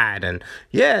 not that. And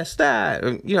yes, that,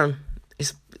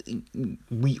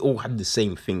 we all have the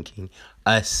same thinking,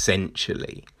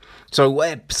 essentially. So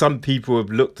where some people have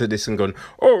looked at this and gone,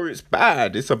 oh, it's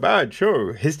bad, it's a bad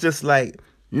show. It's just like,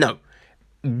 no.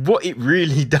 What it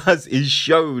really does is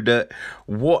show that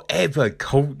whatever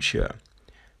culture,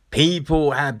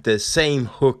 people have the same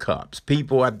hookups.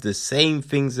 People have the same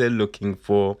things they're looking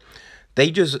for.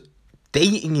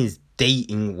 Dating is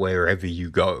dating wherever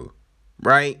you go,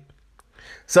 right?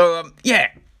 So,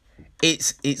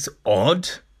 it's odd,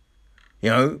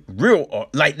 real odd.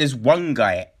 Like there's one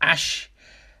guy,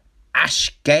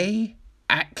 Ashgay,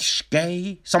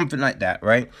 something like that,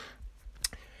 right?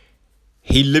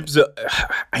 He lives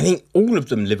I think all of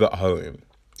them live at home,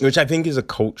 which I think is a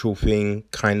cultural thing,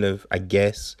 kind of, I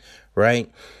guess,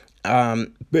 right? But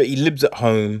he lives at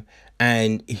home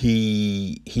and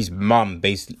his mum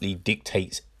basically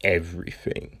dictates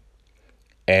everything,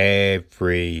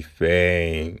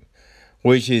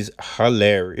 which is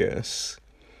hilarious.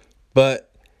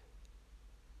 But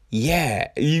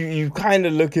you kind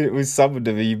of look at it with some of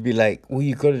them and you'd be like, well,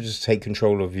 you got to just take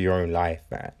control of your own life,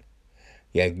 man.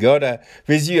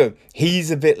 Because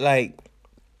he's a bit like,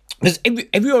 because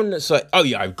everyone that's like, oh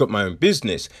yeah, I've got my own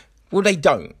business. Well, they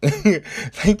don't.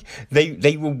 Like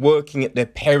they were working at their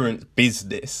parents'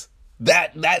 business.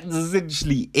 That's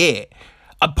essentially it.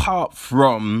 Apart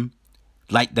from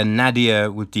like the Nadia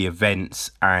with the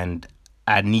events and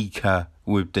Anika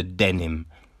with the denim,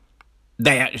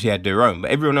 they actually had their own.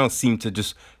 But everyone else seemed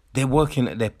to they're working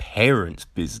at their parents'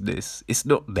 business. It's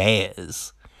not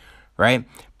theirs. Right?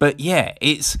 But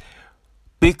it's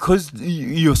because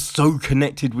you're so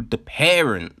connected with the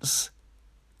parents.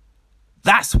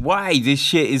 That's why this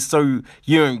shit is so,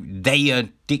 they are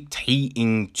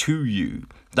dictating to you.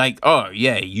 Like, oh,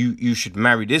 yeah, you should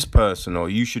marry this person or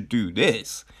you should do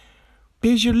this.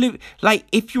 Because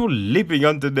if you're living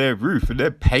under their roof and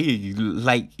they're paying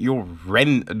like your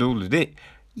rent and all of it,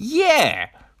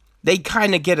 they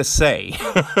kind of get a say.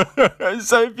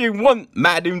 So if you want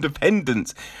mad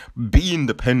independence, be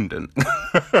independent,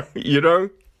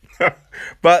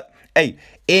 But hey,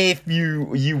 if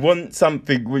you want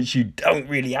something which you don't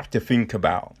really have to think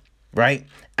about, right?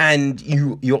 And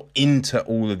you're into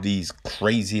all of these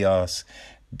crazy ass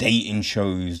dating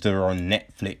shows that are on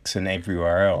Netflix and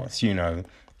everywhere else,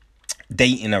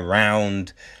 dating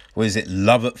around, was it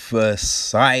Love at First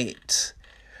Sight?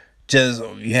 Just,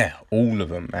 all of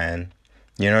them, man,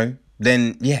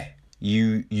 then,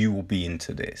 you will be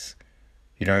into this,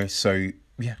 so,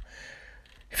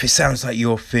 if it sounds like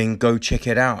your thing, go check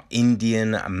it out,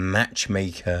 Indian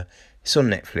Matchmaker. It's on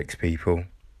Netflix, people,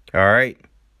 all right,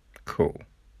 cool.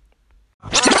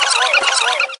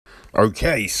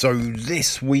 Okay, so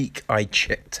this week I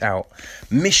checked out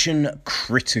Mission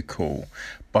Critical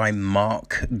by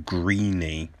Mark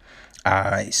Greaney.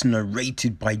 It's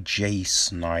narrated by Jay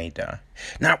Snyder.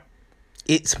 Now,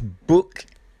 it's book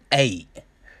 8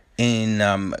 in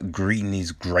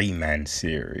Greaney's Grey Man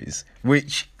series,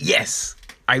 which, yes,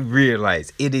 I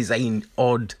realise it is an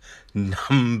odd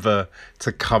number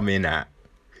to come in at.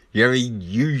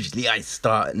 Usually I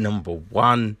start at number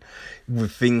 1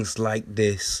 with things like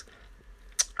this.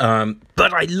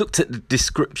 But I looked at the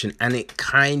description and it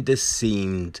kind of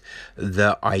seemed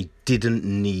that I didn't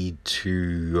need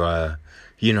to,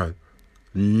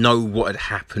 know what had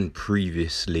happened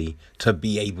previously to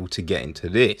be able to get into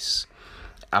this.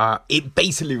 It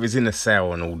basically was in a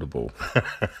sale on Audible.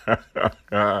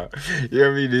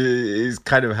 It's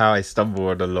kind of how I stumble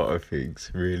on a lot of things,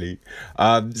 really.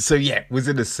 It was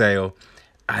in a sale,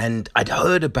 and I'd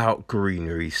heard about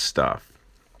greenery stuff.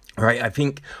 Right, I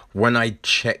think when I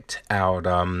checked out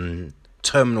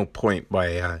Terminal Point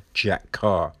by Jack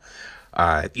Carr,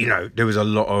 there was a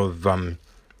lot of,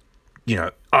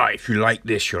 if you like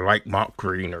this, you'll like Mark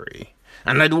Greenery.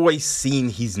 And I'd always seen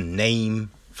his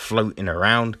name floating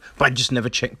around, but I just never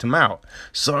checked him out.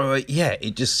 So,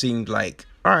 it just seemed like,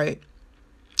 all right,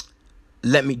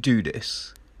 let me do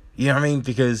this. You know what I mean?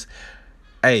 Because,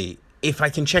 if I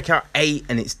can check out A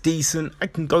and it's decent, I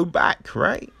can go back,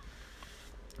 right?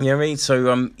 You know what I mean?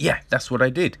 So, that's what I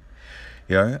did.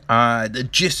 The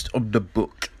gist of the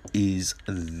book is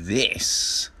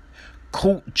this.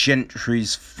 Court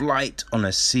Gentry's flight on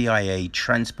a CIA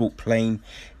transport plane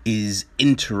is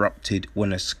interrupted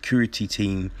when a security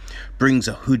team brings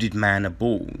a hooded man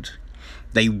aboard.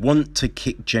 They want to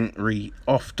kick Gentry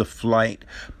off the flight,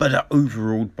 but are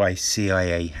overruled by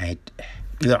CIA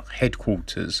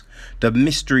headquarters. The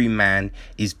mystery man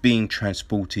is being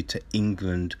transported to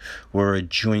England, where a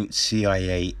joint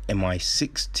CIA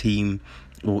MI6 team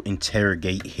will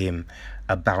interrogate him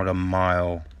about a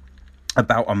mile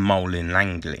in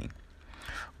Langley.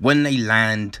 When they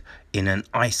land in an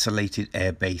isolated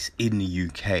airbase in the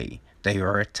UK, they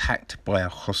are attacked by a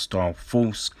hostile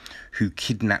force who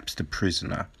kidnaps the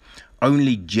prisoner.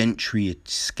 Only Gentry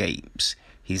escapes.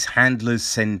 His handlers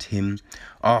send him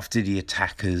after the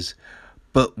attackers,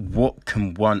 but what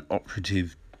can one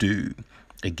operative do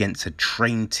against a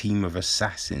trained team of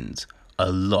assassins?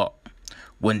 A lot,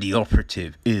 when the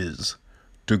operative is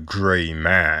the Grey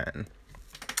Man.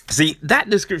 See, that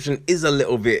description is a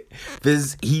little bit,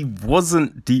 because he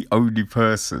wasn't the only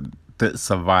person that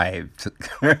survived.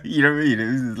 You know what I mean?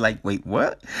 It was like, wait,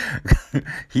 what?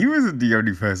 He wasn't the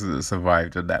only person that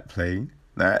survived on that plane.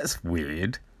 That's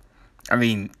weird. I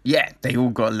mean, they all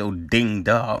got a little dinged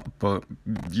up, but,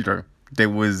 there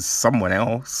was someone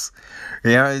else. So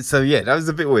that was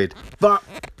a bit weird. But,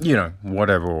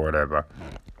 whatever.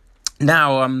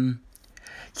 Now,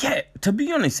 to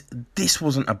be honest, this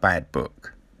wasn't a bad book.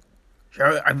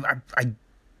 I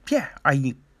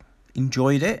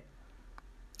enjoyed it.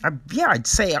 I'd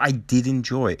say I did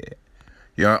enjoy it.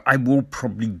 I will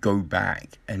probably go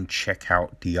back and check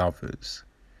out the others.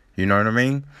 You know what I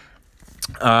mean?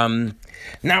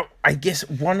 Now, I guess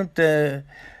one of the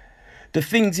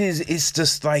things is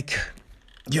just like,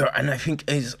 and I think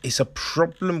it's a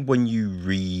problem when you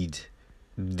read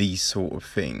these sort of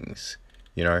things,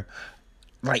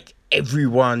 like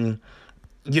everyone,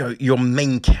 your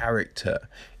main character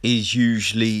is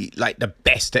usually like the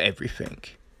best at everything.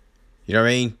 You know what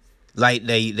I mean? Like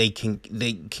they can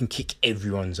kick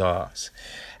everyone's ass,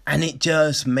 and it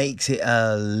just makes it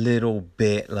a little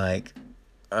bit like,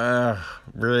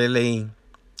 really.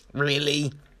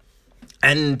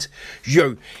 And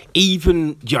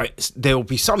there'll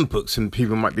be some books and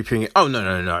people might be thinking, oh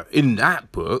no, in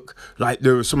that book, like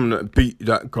there was someone that beat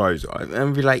that guy's eye, and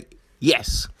I'll be like,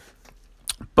 yes.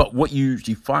 But what you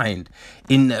usually find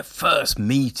in their first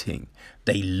meeting,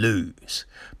 they lose.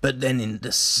 But then in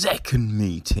the second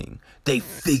meeting, they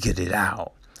figured it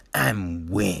out and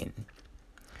win.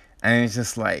 And it's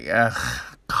just like,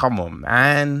 come on,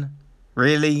 man.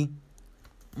 Really?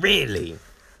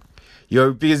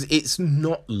 Because it's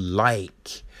not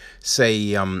like,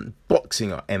 say,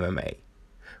 boxing or MMA.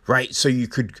 Right, so you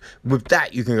can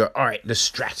go, all right, the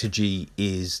strategy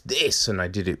is this, and I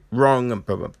did it wrong, and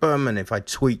and if I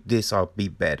tweak this, I'll be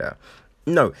better.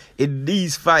 No, in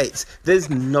these fights,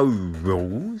 there's no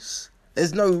rules.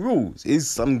 It's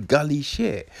some gully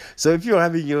shit. So if you're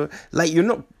having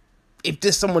if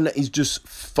there's someone that is just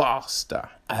faster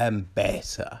and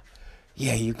better,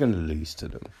 you're going to lose to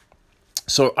them.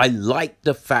 So I like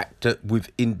the fact that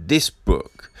within this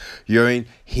book,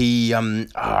 he,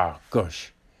 I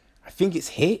think it's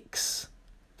Hicks.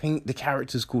 I think the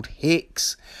character's called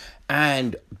Hicks,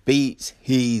 and beats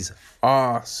his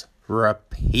ass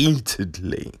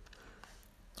repeatedly.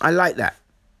 I like that.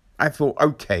 I thought,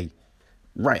 okay,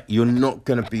 right, you're not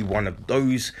going to be one of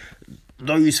those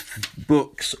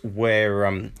books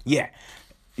where,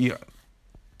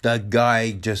 the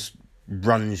guy just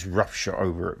runs roughshod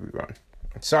over everyone.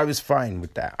 So I was fine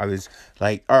with that. I was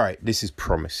like, all right, this is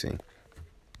promising.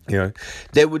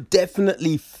 There were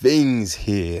definitely things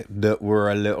here that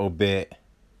were a little bit,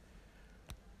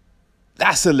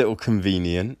 that's a little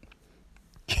convenient.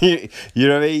 You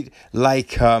know what I mean?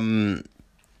 Like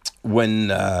when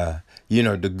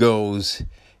the girls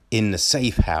in the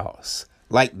safe house,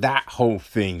 like that whole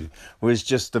thing was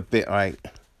just a bit like,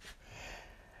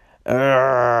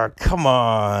 come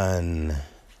on,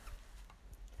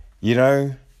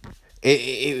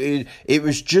 it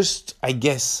was just, I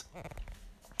guess,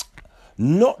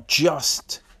 not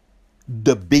just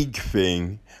the big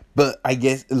thing, but I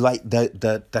guess like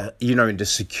the the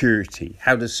security,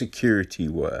 how the security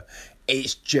were.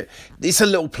 It's a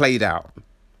little played out.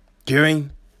 Do you know what I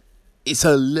mean? It's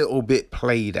a little bit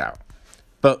played out,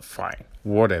 but fine,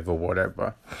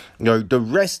 whatever. The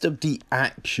rest of the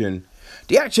action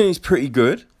is pretty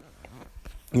good.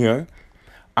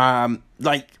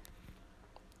 Like,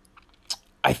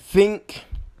 I think,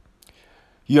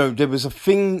 there was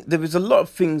a lot of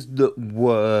things that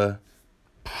were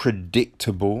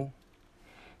predictable.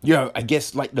 I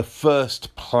guess like the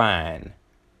first plan,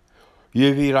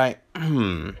 you'd be like,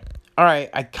 all right,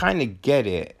 I kind of get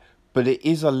it, but it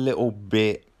is a little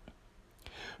bit.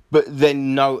 But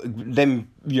then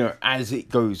as it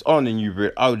goes on and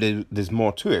you there's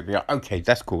more to it. You're like, okay,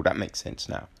 that's cool. That makes sense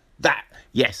now.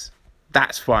 Yes,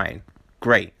 that's fine.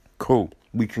 Great, cool.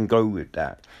 We can go with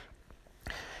that.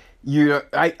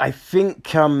 I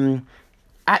think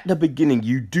at the beginning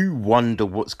you do wonder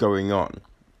what's going on.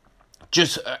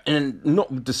 Just and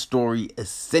not with the story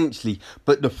essentially,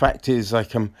 but the fact is,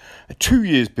 like, 2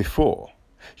 years before,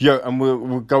 and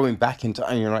we're going back into,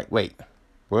 and you're like, wait,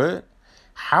 what?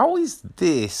 How is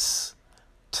this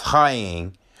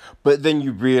tying? But then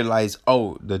you realize,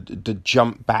 the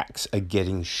jump backs are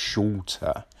getting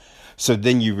shorter. So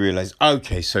then you realize,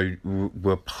 okay, so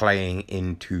we're playing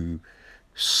into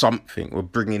something. We're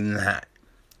bringing that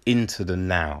into the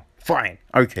now. Fine.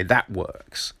 Okay, that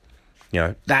works.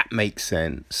 That makes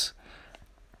sense.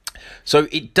 So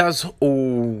it does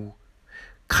all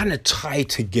kind of tie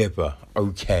together.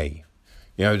 Okay.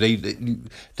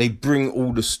 They bring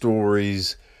all the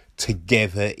stories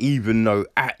together, even though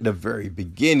at the very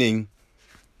beginning,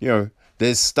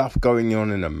 there's stuff going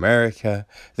on in America.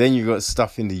 Then you got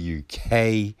stuff in the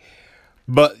UK.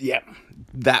 But yeah,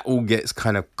 that all gets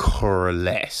kind of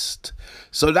coalesced.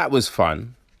 So that was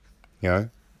fun.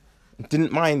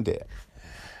 Didn't mind it.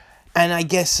 And I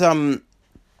guess it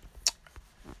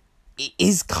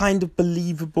is kind of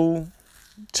believable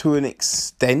to an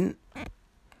extent.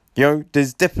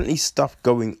 There's definitely stuff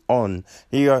going on.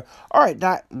 You go, all right,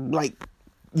 that, like,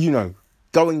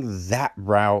 going that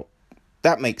route,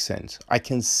 that makes sense. I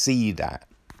can see that.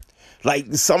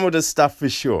 Like, some of the stuff for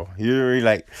sure. You're really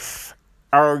like,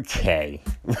 okay.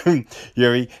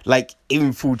 You're like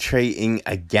infiltrating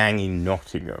a gang in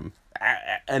Nottingham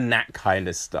and that kind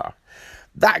of stuff.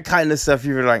 That kind of stuff,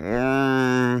 you were like,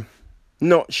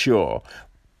 not sure.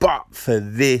 But for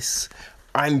this,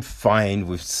 I'm fine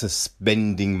with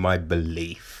suspending my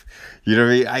belief.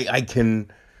 I can,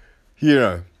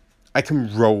 I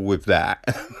can roll with that.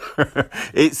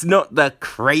 It's not the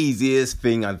craziest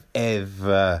thing I've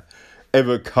ever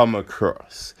come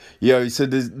across. So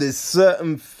there's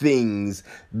certain things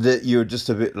that you're just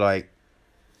a bit like,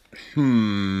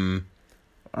 I'm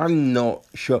not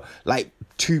sure. Like,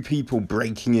 two people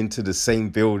breaking into the same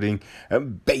building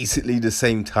at basically the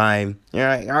same time. You're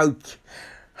like,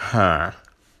 okay,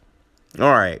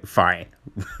 all right, fine.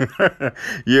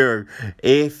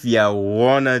 If you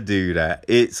wanna do that,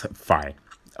 it's fine.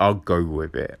 I'll go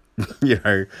with it.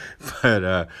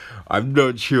 But I'm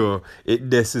not sure it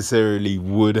necessarily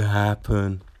would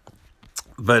happen.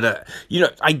 But,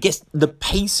 I guess the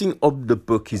pacing of the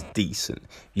book is decent.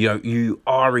 You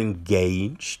are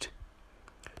engaged.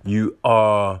 You're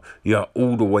all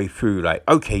the way through. Like,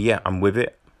 okay, yeah, I'm with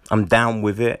it. I'm down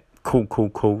with it.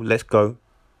 Cool. Let's go.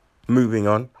 Moving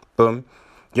on. Boom.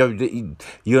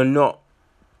 You're not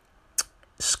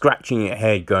scratching your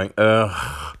head going,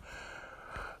 ugh,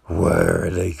 where are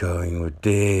they going with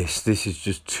this? This is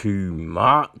just too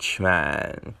much,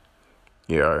 man.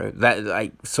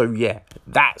 So yeah,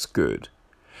 that's good.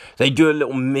 They do a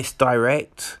little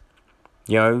misdirect,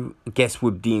 I guess,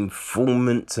 with the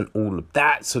informants and all of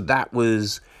that. So that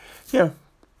was,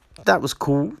 that was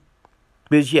cool.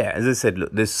 Because yeah, as I said,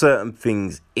 look, there's certain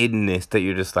things in this that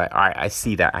you're just like, all right, I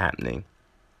see that happening.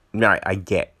 Right, I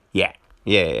get, yeah.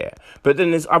 But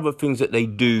then there's other things that they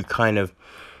do kind of,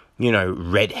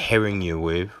 red herring you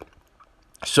with.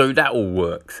 So that all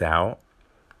works out.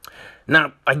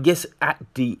 Now, I guess at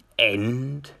the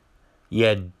end,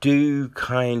 you do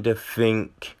kind of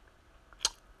think,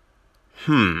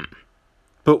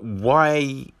 but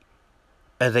why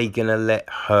are they going to let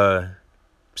her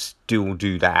still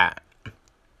do that?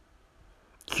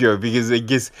 because I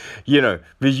guess,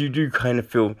 because you do kind of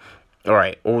feel, all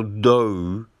right,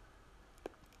 although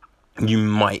you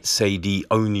might say the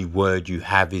only word you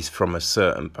have is from a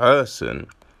certain person,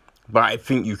 but I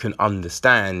think you can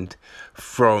understand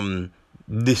from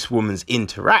this woman's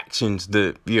interactions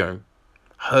that,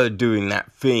 her doing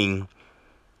that thing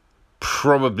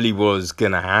probably was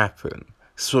going to happen.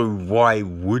 So why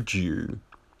would you?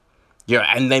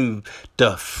 And then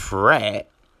the threat,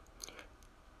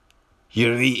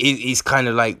 it's kind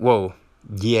of like, well,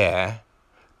 yeah.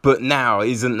 But now,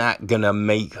 isn't that going to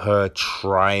make her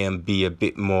try and be a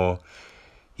bit more,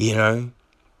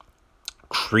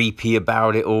 creepy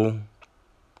about it all?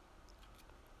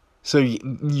 So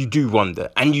you do wonder.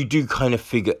 And you do kind of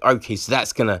figure, okay, so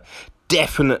that's going to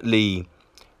definitely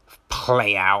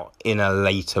play out in a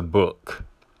later book.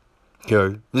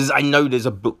 I know there's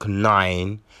a book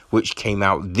 9, which came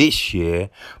out this year.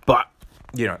 But,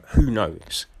 who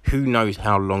knows? Who knows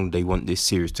how long they want this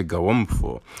series to go on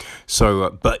for. So,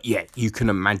 but yeah, you can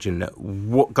imagine that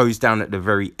what goes down at the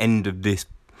very end of this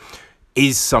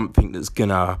is something that's going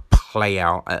to play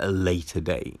out at a later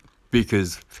date.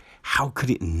 Because how could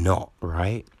it not,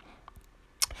 right?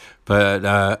 But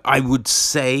I would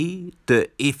say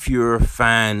that if you're a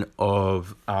fan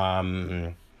of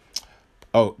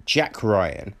Jack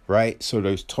Ryan, right? So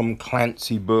those Tom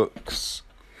Clancy books.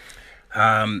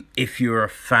 If you're a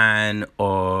fan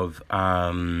of,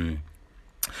 I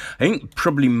think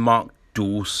probably Mark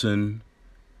Dawson,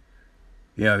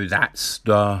 that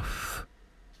stuff,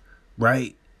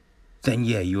 right? Then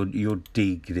yeah, you'll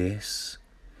dig this.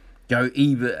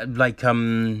 Even like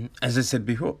as I said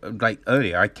before, like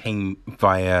earlier, I came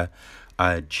via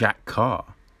Jack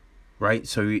Carr, right?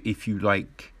 So if you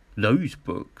like those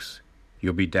books,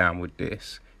 you'll be down with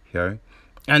this,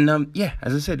 And yeah,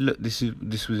 as I said, look, this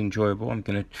was enjoyable. I'm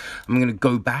gonna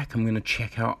go back. I'm gonna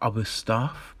check out other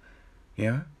stuff.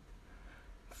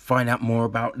 Find out more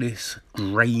about this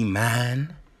grey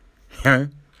man.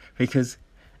 Because,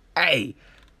 hey,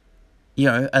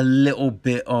 a little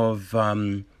bit of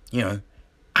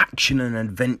action and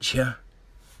adventure.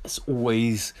 It's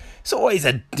always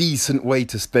a decent way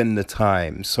to spend the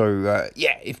time. So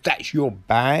yeah, if that's your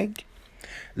bag,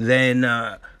 then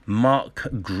Mark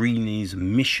Greeny's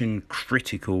Mission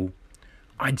Critical,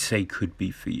 I'd say could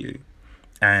be for you.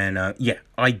 And yeah,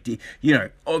 I did.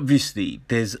 Obviously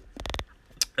there's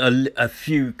a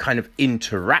few kind of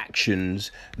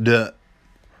interactions that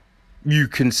you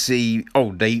can see.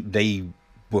 Oh, they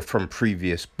were from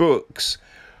previous books,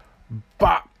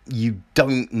 but you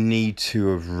don't need to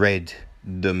have read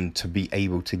them to be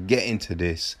able to get into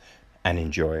this and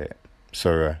enjoy it.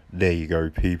 So there you go,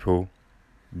 people.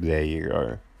 There you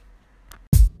go.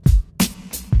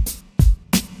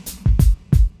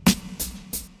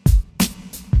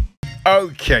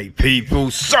 Okay, people,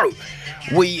 so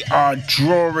we are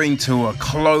drawing to a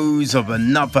close of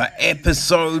another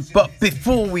episode, but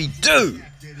before we do,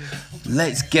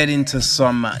 let's get into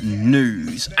some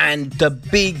news. And the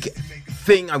big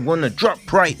thing I want to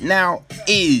drop right now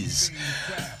is,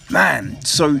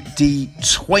 so the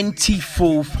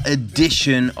 24th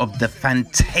edition of the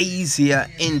Fantasia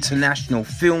International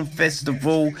Film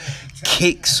Festival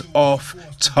kicks off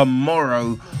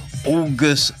tomorrow,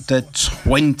 August the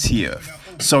 20th.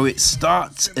 So it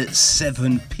starts at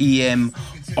 7 p.m.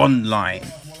 online.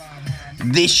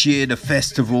 This year, the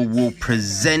festival will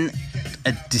present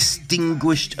a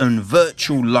distinguished and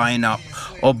virtual lineup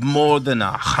of more than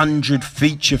 100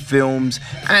 feature films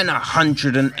and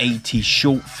 180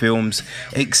 short films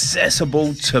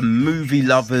accessible to movie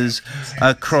lovers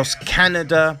across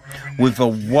Canada, with a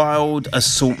wild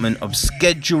assortment of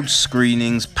scheduled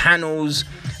screenings, panels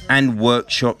and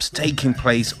workshops taking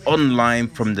place online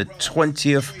from the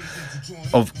 20th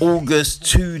of August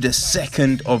to the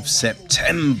 2nd of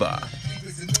September.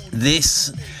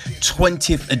 This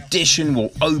 20th edition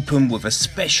will open with a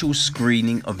special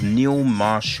screening of Neil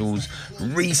Marshall's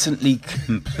recently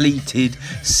completed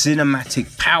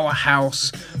cinematic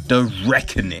powerhouse, The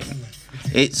Reckoning.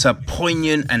 It's a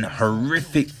poignant and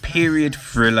horrific period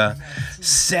thriller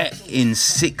set in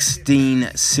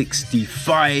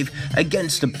 1665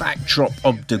 against the backdrop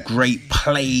of the Great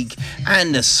Plague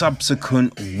and the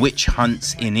subsequent witch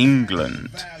hunts in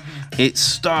England. It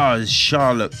stars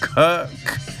Charlotte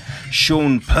Kirk,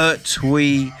 Sean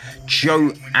Pertwee,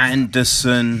 Joe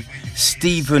Anderson,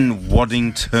 Stephen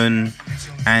Waddington,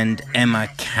 and Emma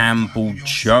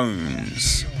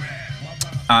Campbell-Jones.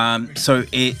 So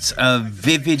it's a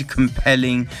vivid,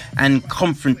 compelling, and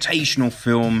confrontational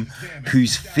film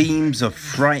whose themes are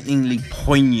frighteningly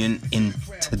poignant in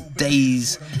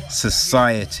today's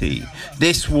society.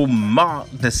 This will mark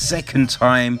the second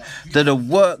time that a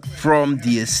work from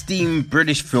the esteemed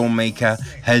British filmmaker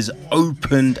has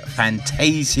opened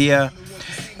Fantasia.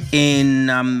 In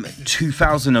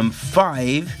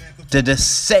 2005, The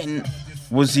Descent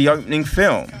was the opening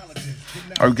film.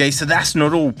 Okay, so that's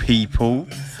not all, people.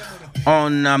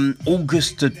 On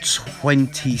August the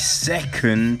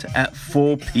 22nd at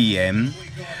 4 p.m,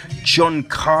 John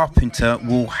Carpenter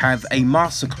will have a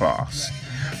masterclass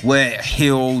where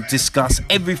he'll discuss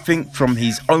everything from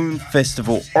his own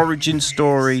festival origin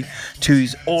story to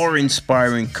his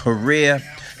awe-inspiring career,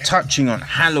 touching on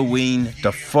Halloween,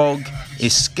 The Fog,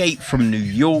 Escape from New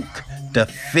York, The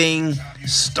Thing,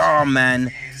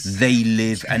 Starman, They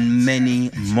Live, and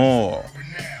many more.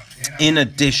 In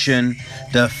addition,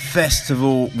 the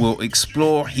festival will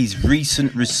explore his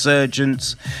recent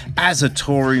resurgence as a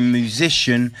touring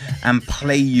musician and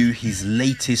play you his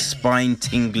latest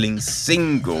spine-tingling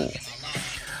single.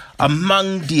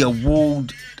 Among the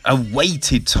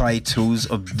awaited titles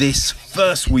of this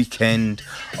first weekend,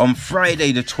 on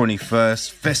Friday the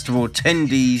 21st, festival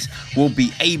attendees will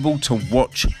be able to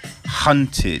watch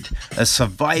Hunted, a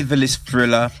survivalist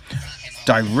thriller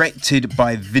directed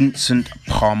by Vincent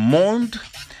Parmond,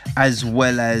 as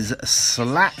well as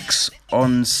Slacks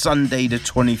on Sunday the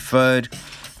 23rd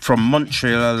from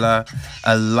Montreal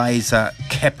Eliza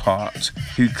Kephart,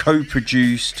 who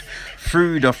co-produced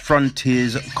Through the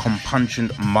Frontiers Compunction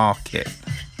Market.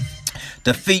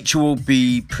 The feature will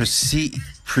be preceded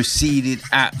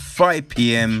at 5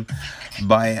 p.m.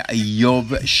 by a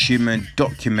Yob Shimmer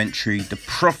documentary, The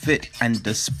Prophet and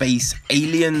the Space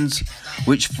Aliens,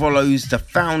 which follows the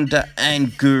founder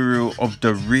and guru of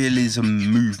the realism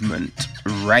movement,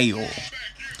 Rail.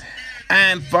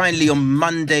 And finally, on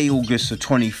Monday, August the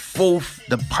 24th,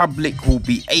 the public will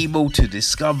be able to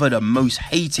discover the most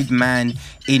hated man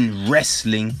in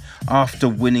wrestling after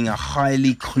winning a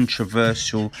highly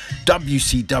controversial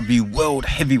WCW World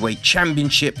Heavyweight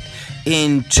Championship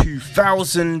in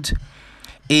 2000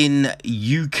 in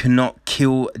You Cannot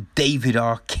Kill David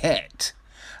Arquette,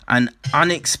 an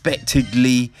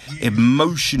unexpectedly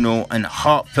emotional and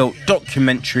heartfelt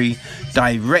documentary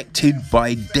directed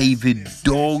by David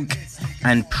Dogg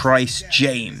and Price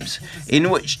James, in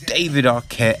which David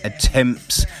Arquette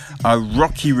attempts a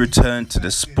rocky return to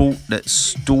the sport that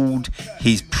stalled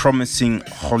his promising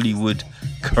Hollywood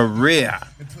career.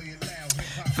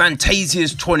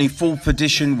 Fantasia's 24th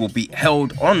edition will be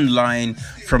held online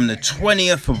from the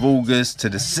 20th of August to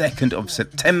the 2nd of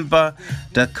September.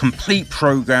 The complete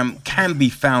program can be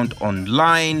found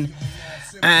online,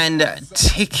 and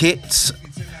tickets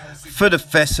for the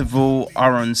festival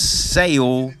are on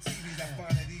sale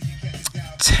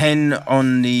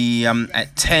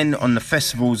at 10 on the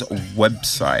festival's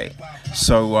website.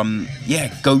 So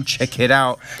yeah, go check it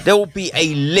out. There will be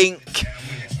a link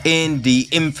in the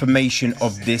information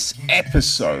of this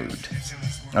episode.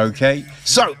 Okay,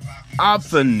 so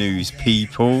other news,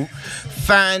 people.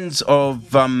 Fans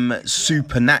of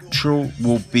Supernatural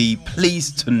will be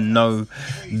pleased to know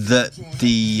that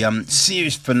the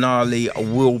series finale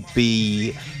will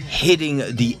be hitting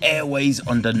the airways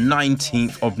on the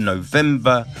 19th of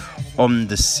November on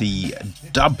the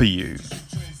CW.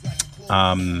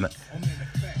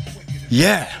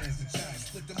 Yeah,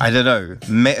 I don't know.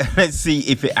 Let's see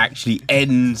if it actually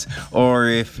ends, or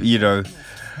if, you know,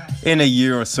 in a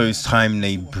year or so's time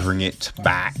they bring it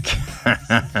back.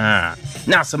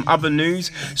 Now, some other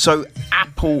news. So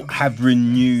Apple have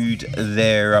renewed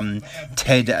their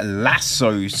Ted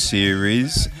Lasso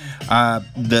series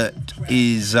that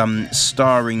is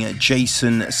starring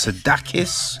Jason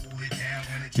Sudeikis,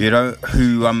 you know,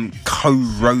 who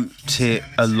co-wrote it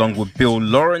along with Bill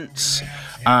Lawrence.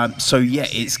 So yeah,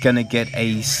 it's gonna get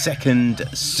a second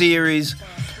series,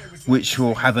 which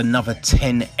will have another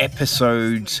 10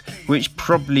 episodes, which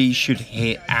probably should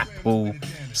hit Apple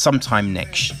sometime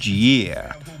next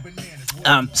year.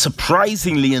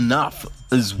 Surprisingly enough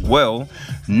as well,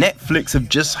 Netflix have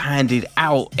just handed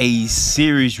out a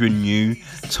series renew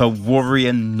to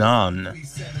Warrior Nun.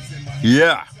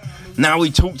 Yeah, now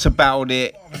we talked about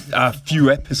it a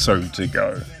few episodes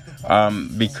ago.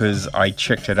 Because I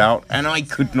checked it out and I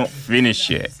could not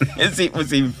finish it. It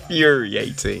was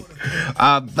infuriating.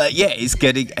 But yeah, it's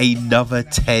getting another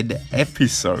 10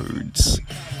 episodes,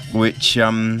 which,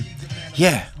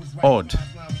 yeah, odd.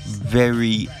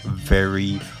 Very,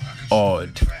 very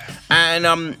odd.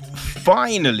 And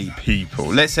finally, people,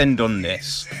 let's end on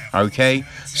this, okay?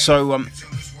 So,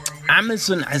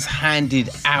 Amazon has handed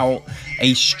out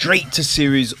a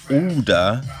straight-to-series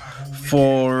order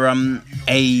for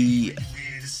a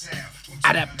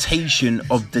adaptation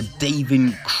of the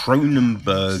David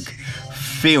Cronenberg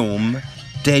film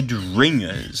Dead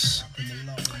Ringers.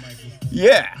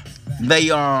 Yeah, they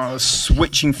are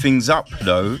switching things up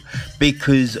though,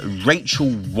 because Rachel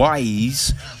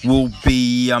Weisz will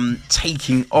be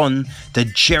taking on the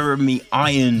Jeremy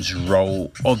Irons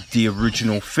role of the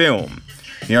original film.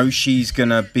 You know, she's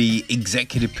gonna be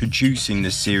executive producing the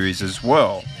series as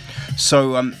well.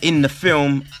 So in the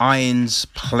film, Irons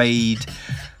played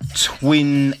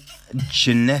twin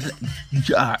genealogists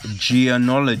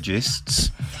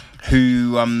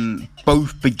who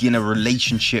both begin a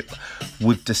relationship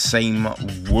with the same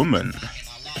woman.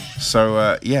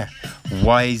 So yeah,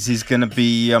 Weisz is gonna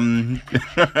be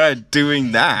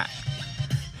doing that.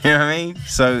 You know what I mean?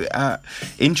 So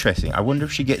interesting. I wonder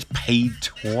if she gets paid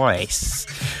twice.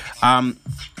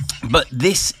 But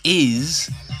this is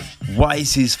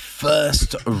Weisz's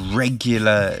first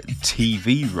regular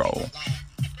TV role.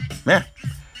 Yeah.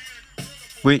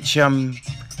 Which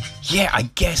yeah, I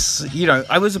guess, you know,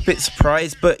 I was a bit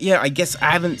surprised, but yeah, I guess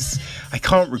I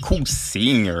can't recall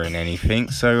seeing her in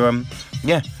anything. So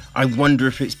yeah, I wonder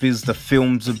if it's because the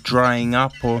films are drying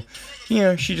up, or, you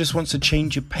know, she just wants to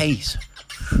change of pace.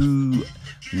 Who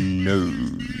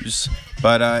knows?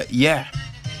 But yeah,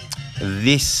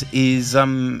 this is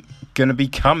gonna be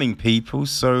coming, people,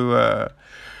 so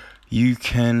you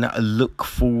can look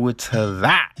forward to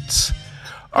that.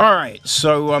 All right,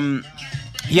 so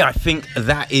yeah, I think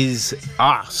that is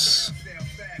us,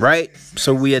 right?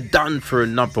 So we are done for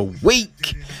another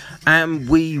week, and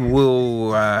we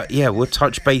will yeah, we'll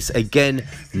touch base again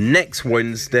next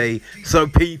Wednesday. So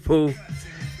people,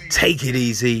 take it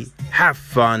easy, have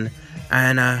fun,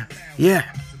 and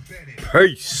yeah,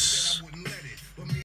 peace.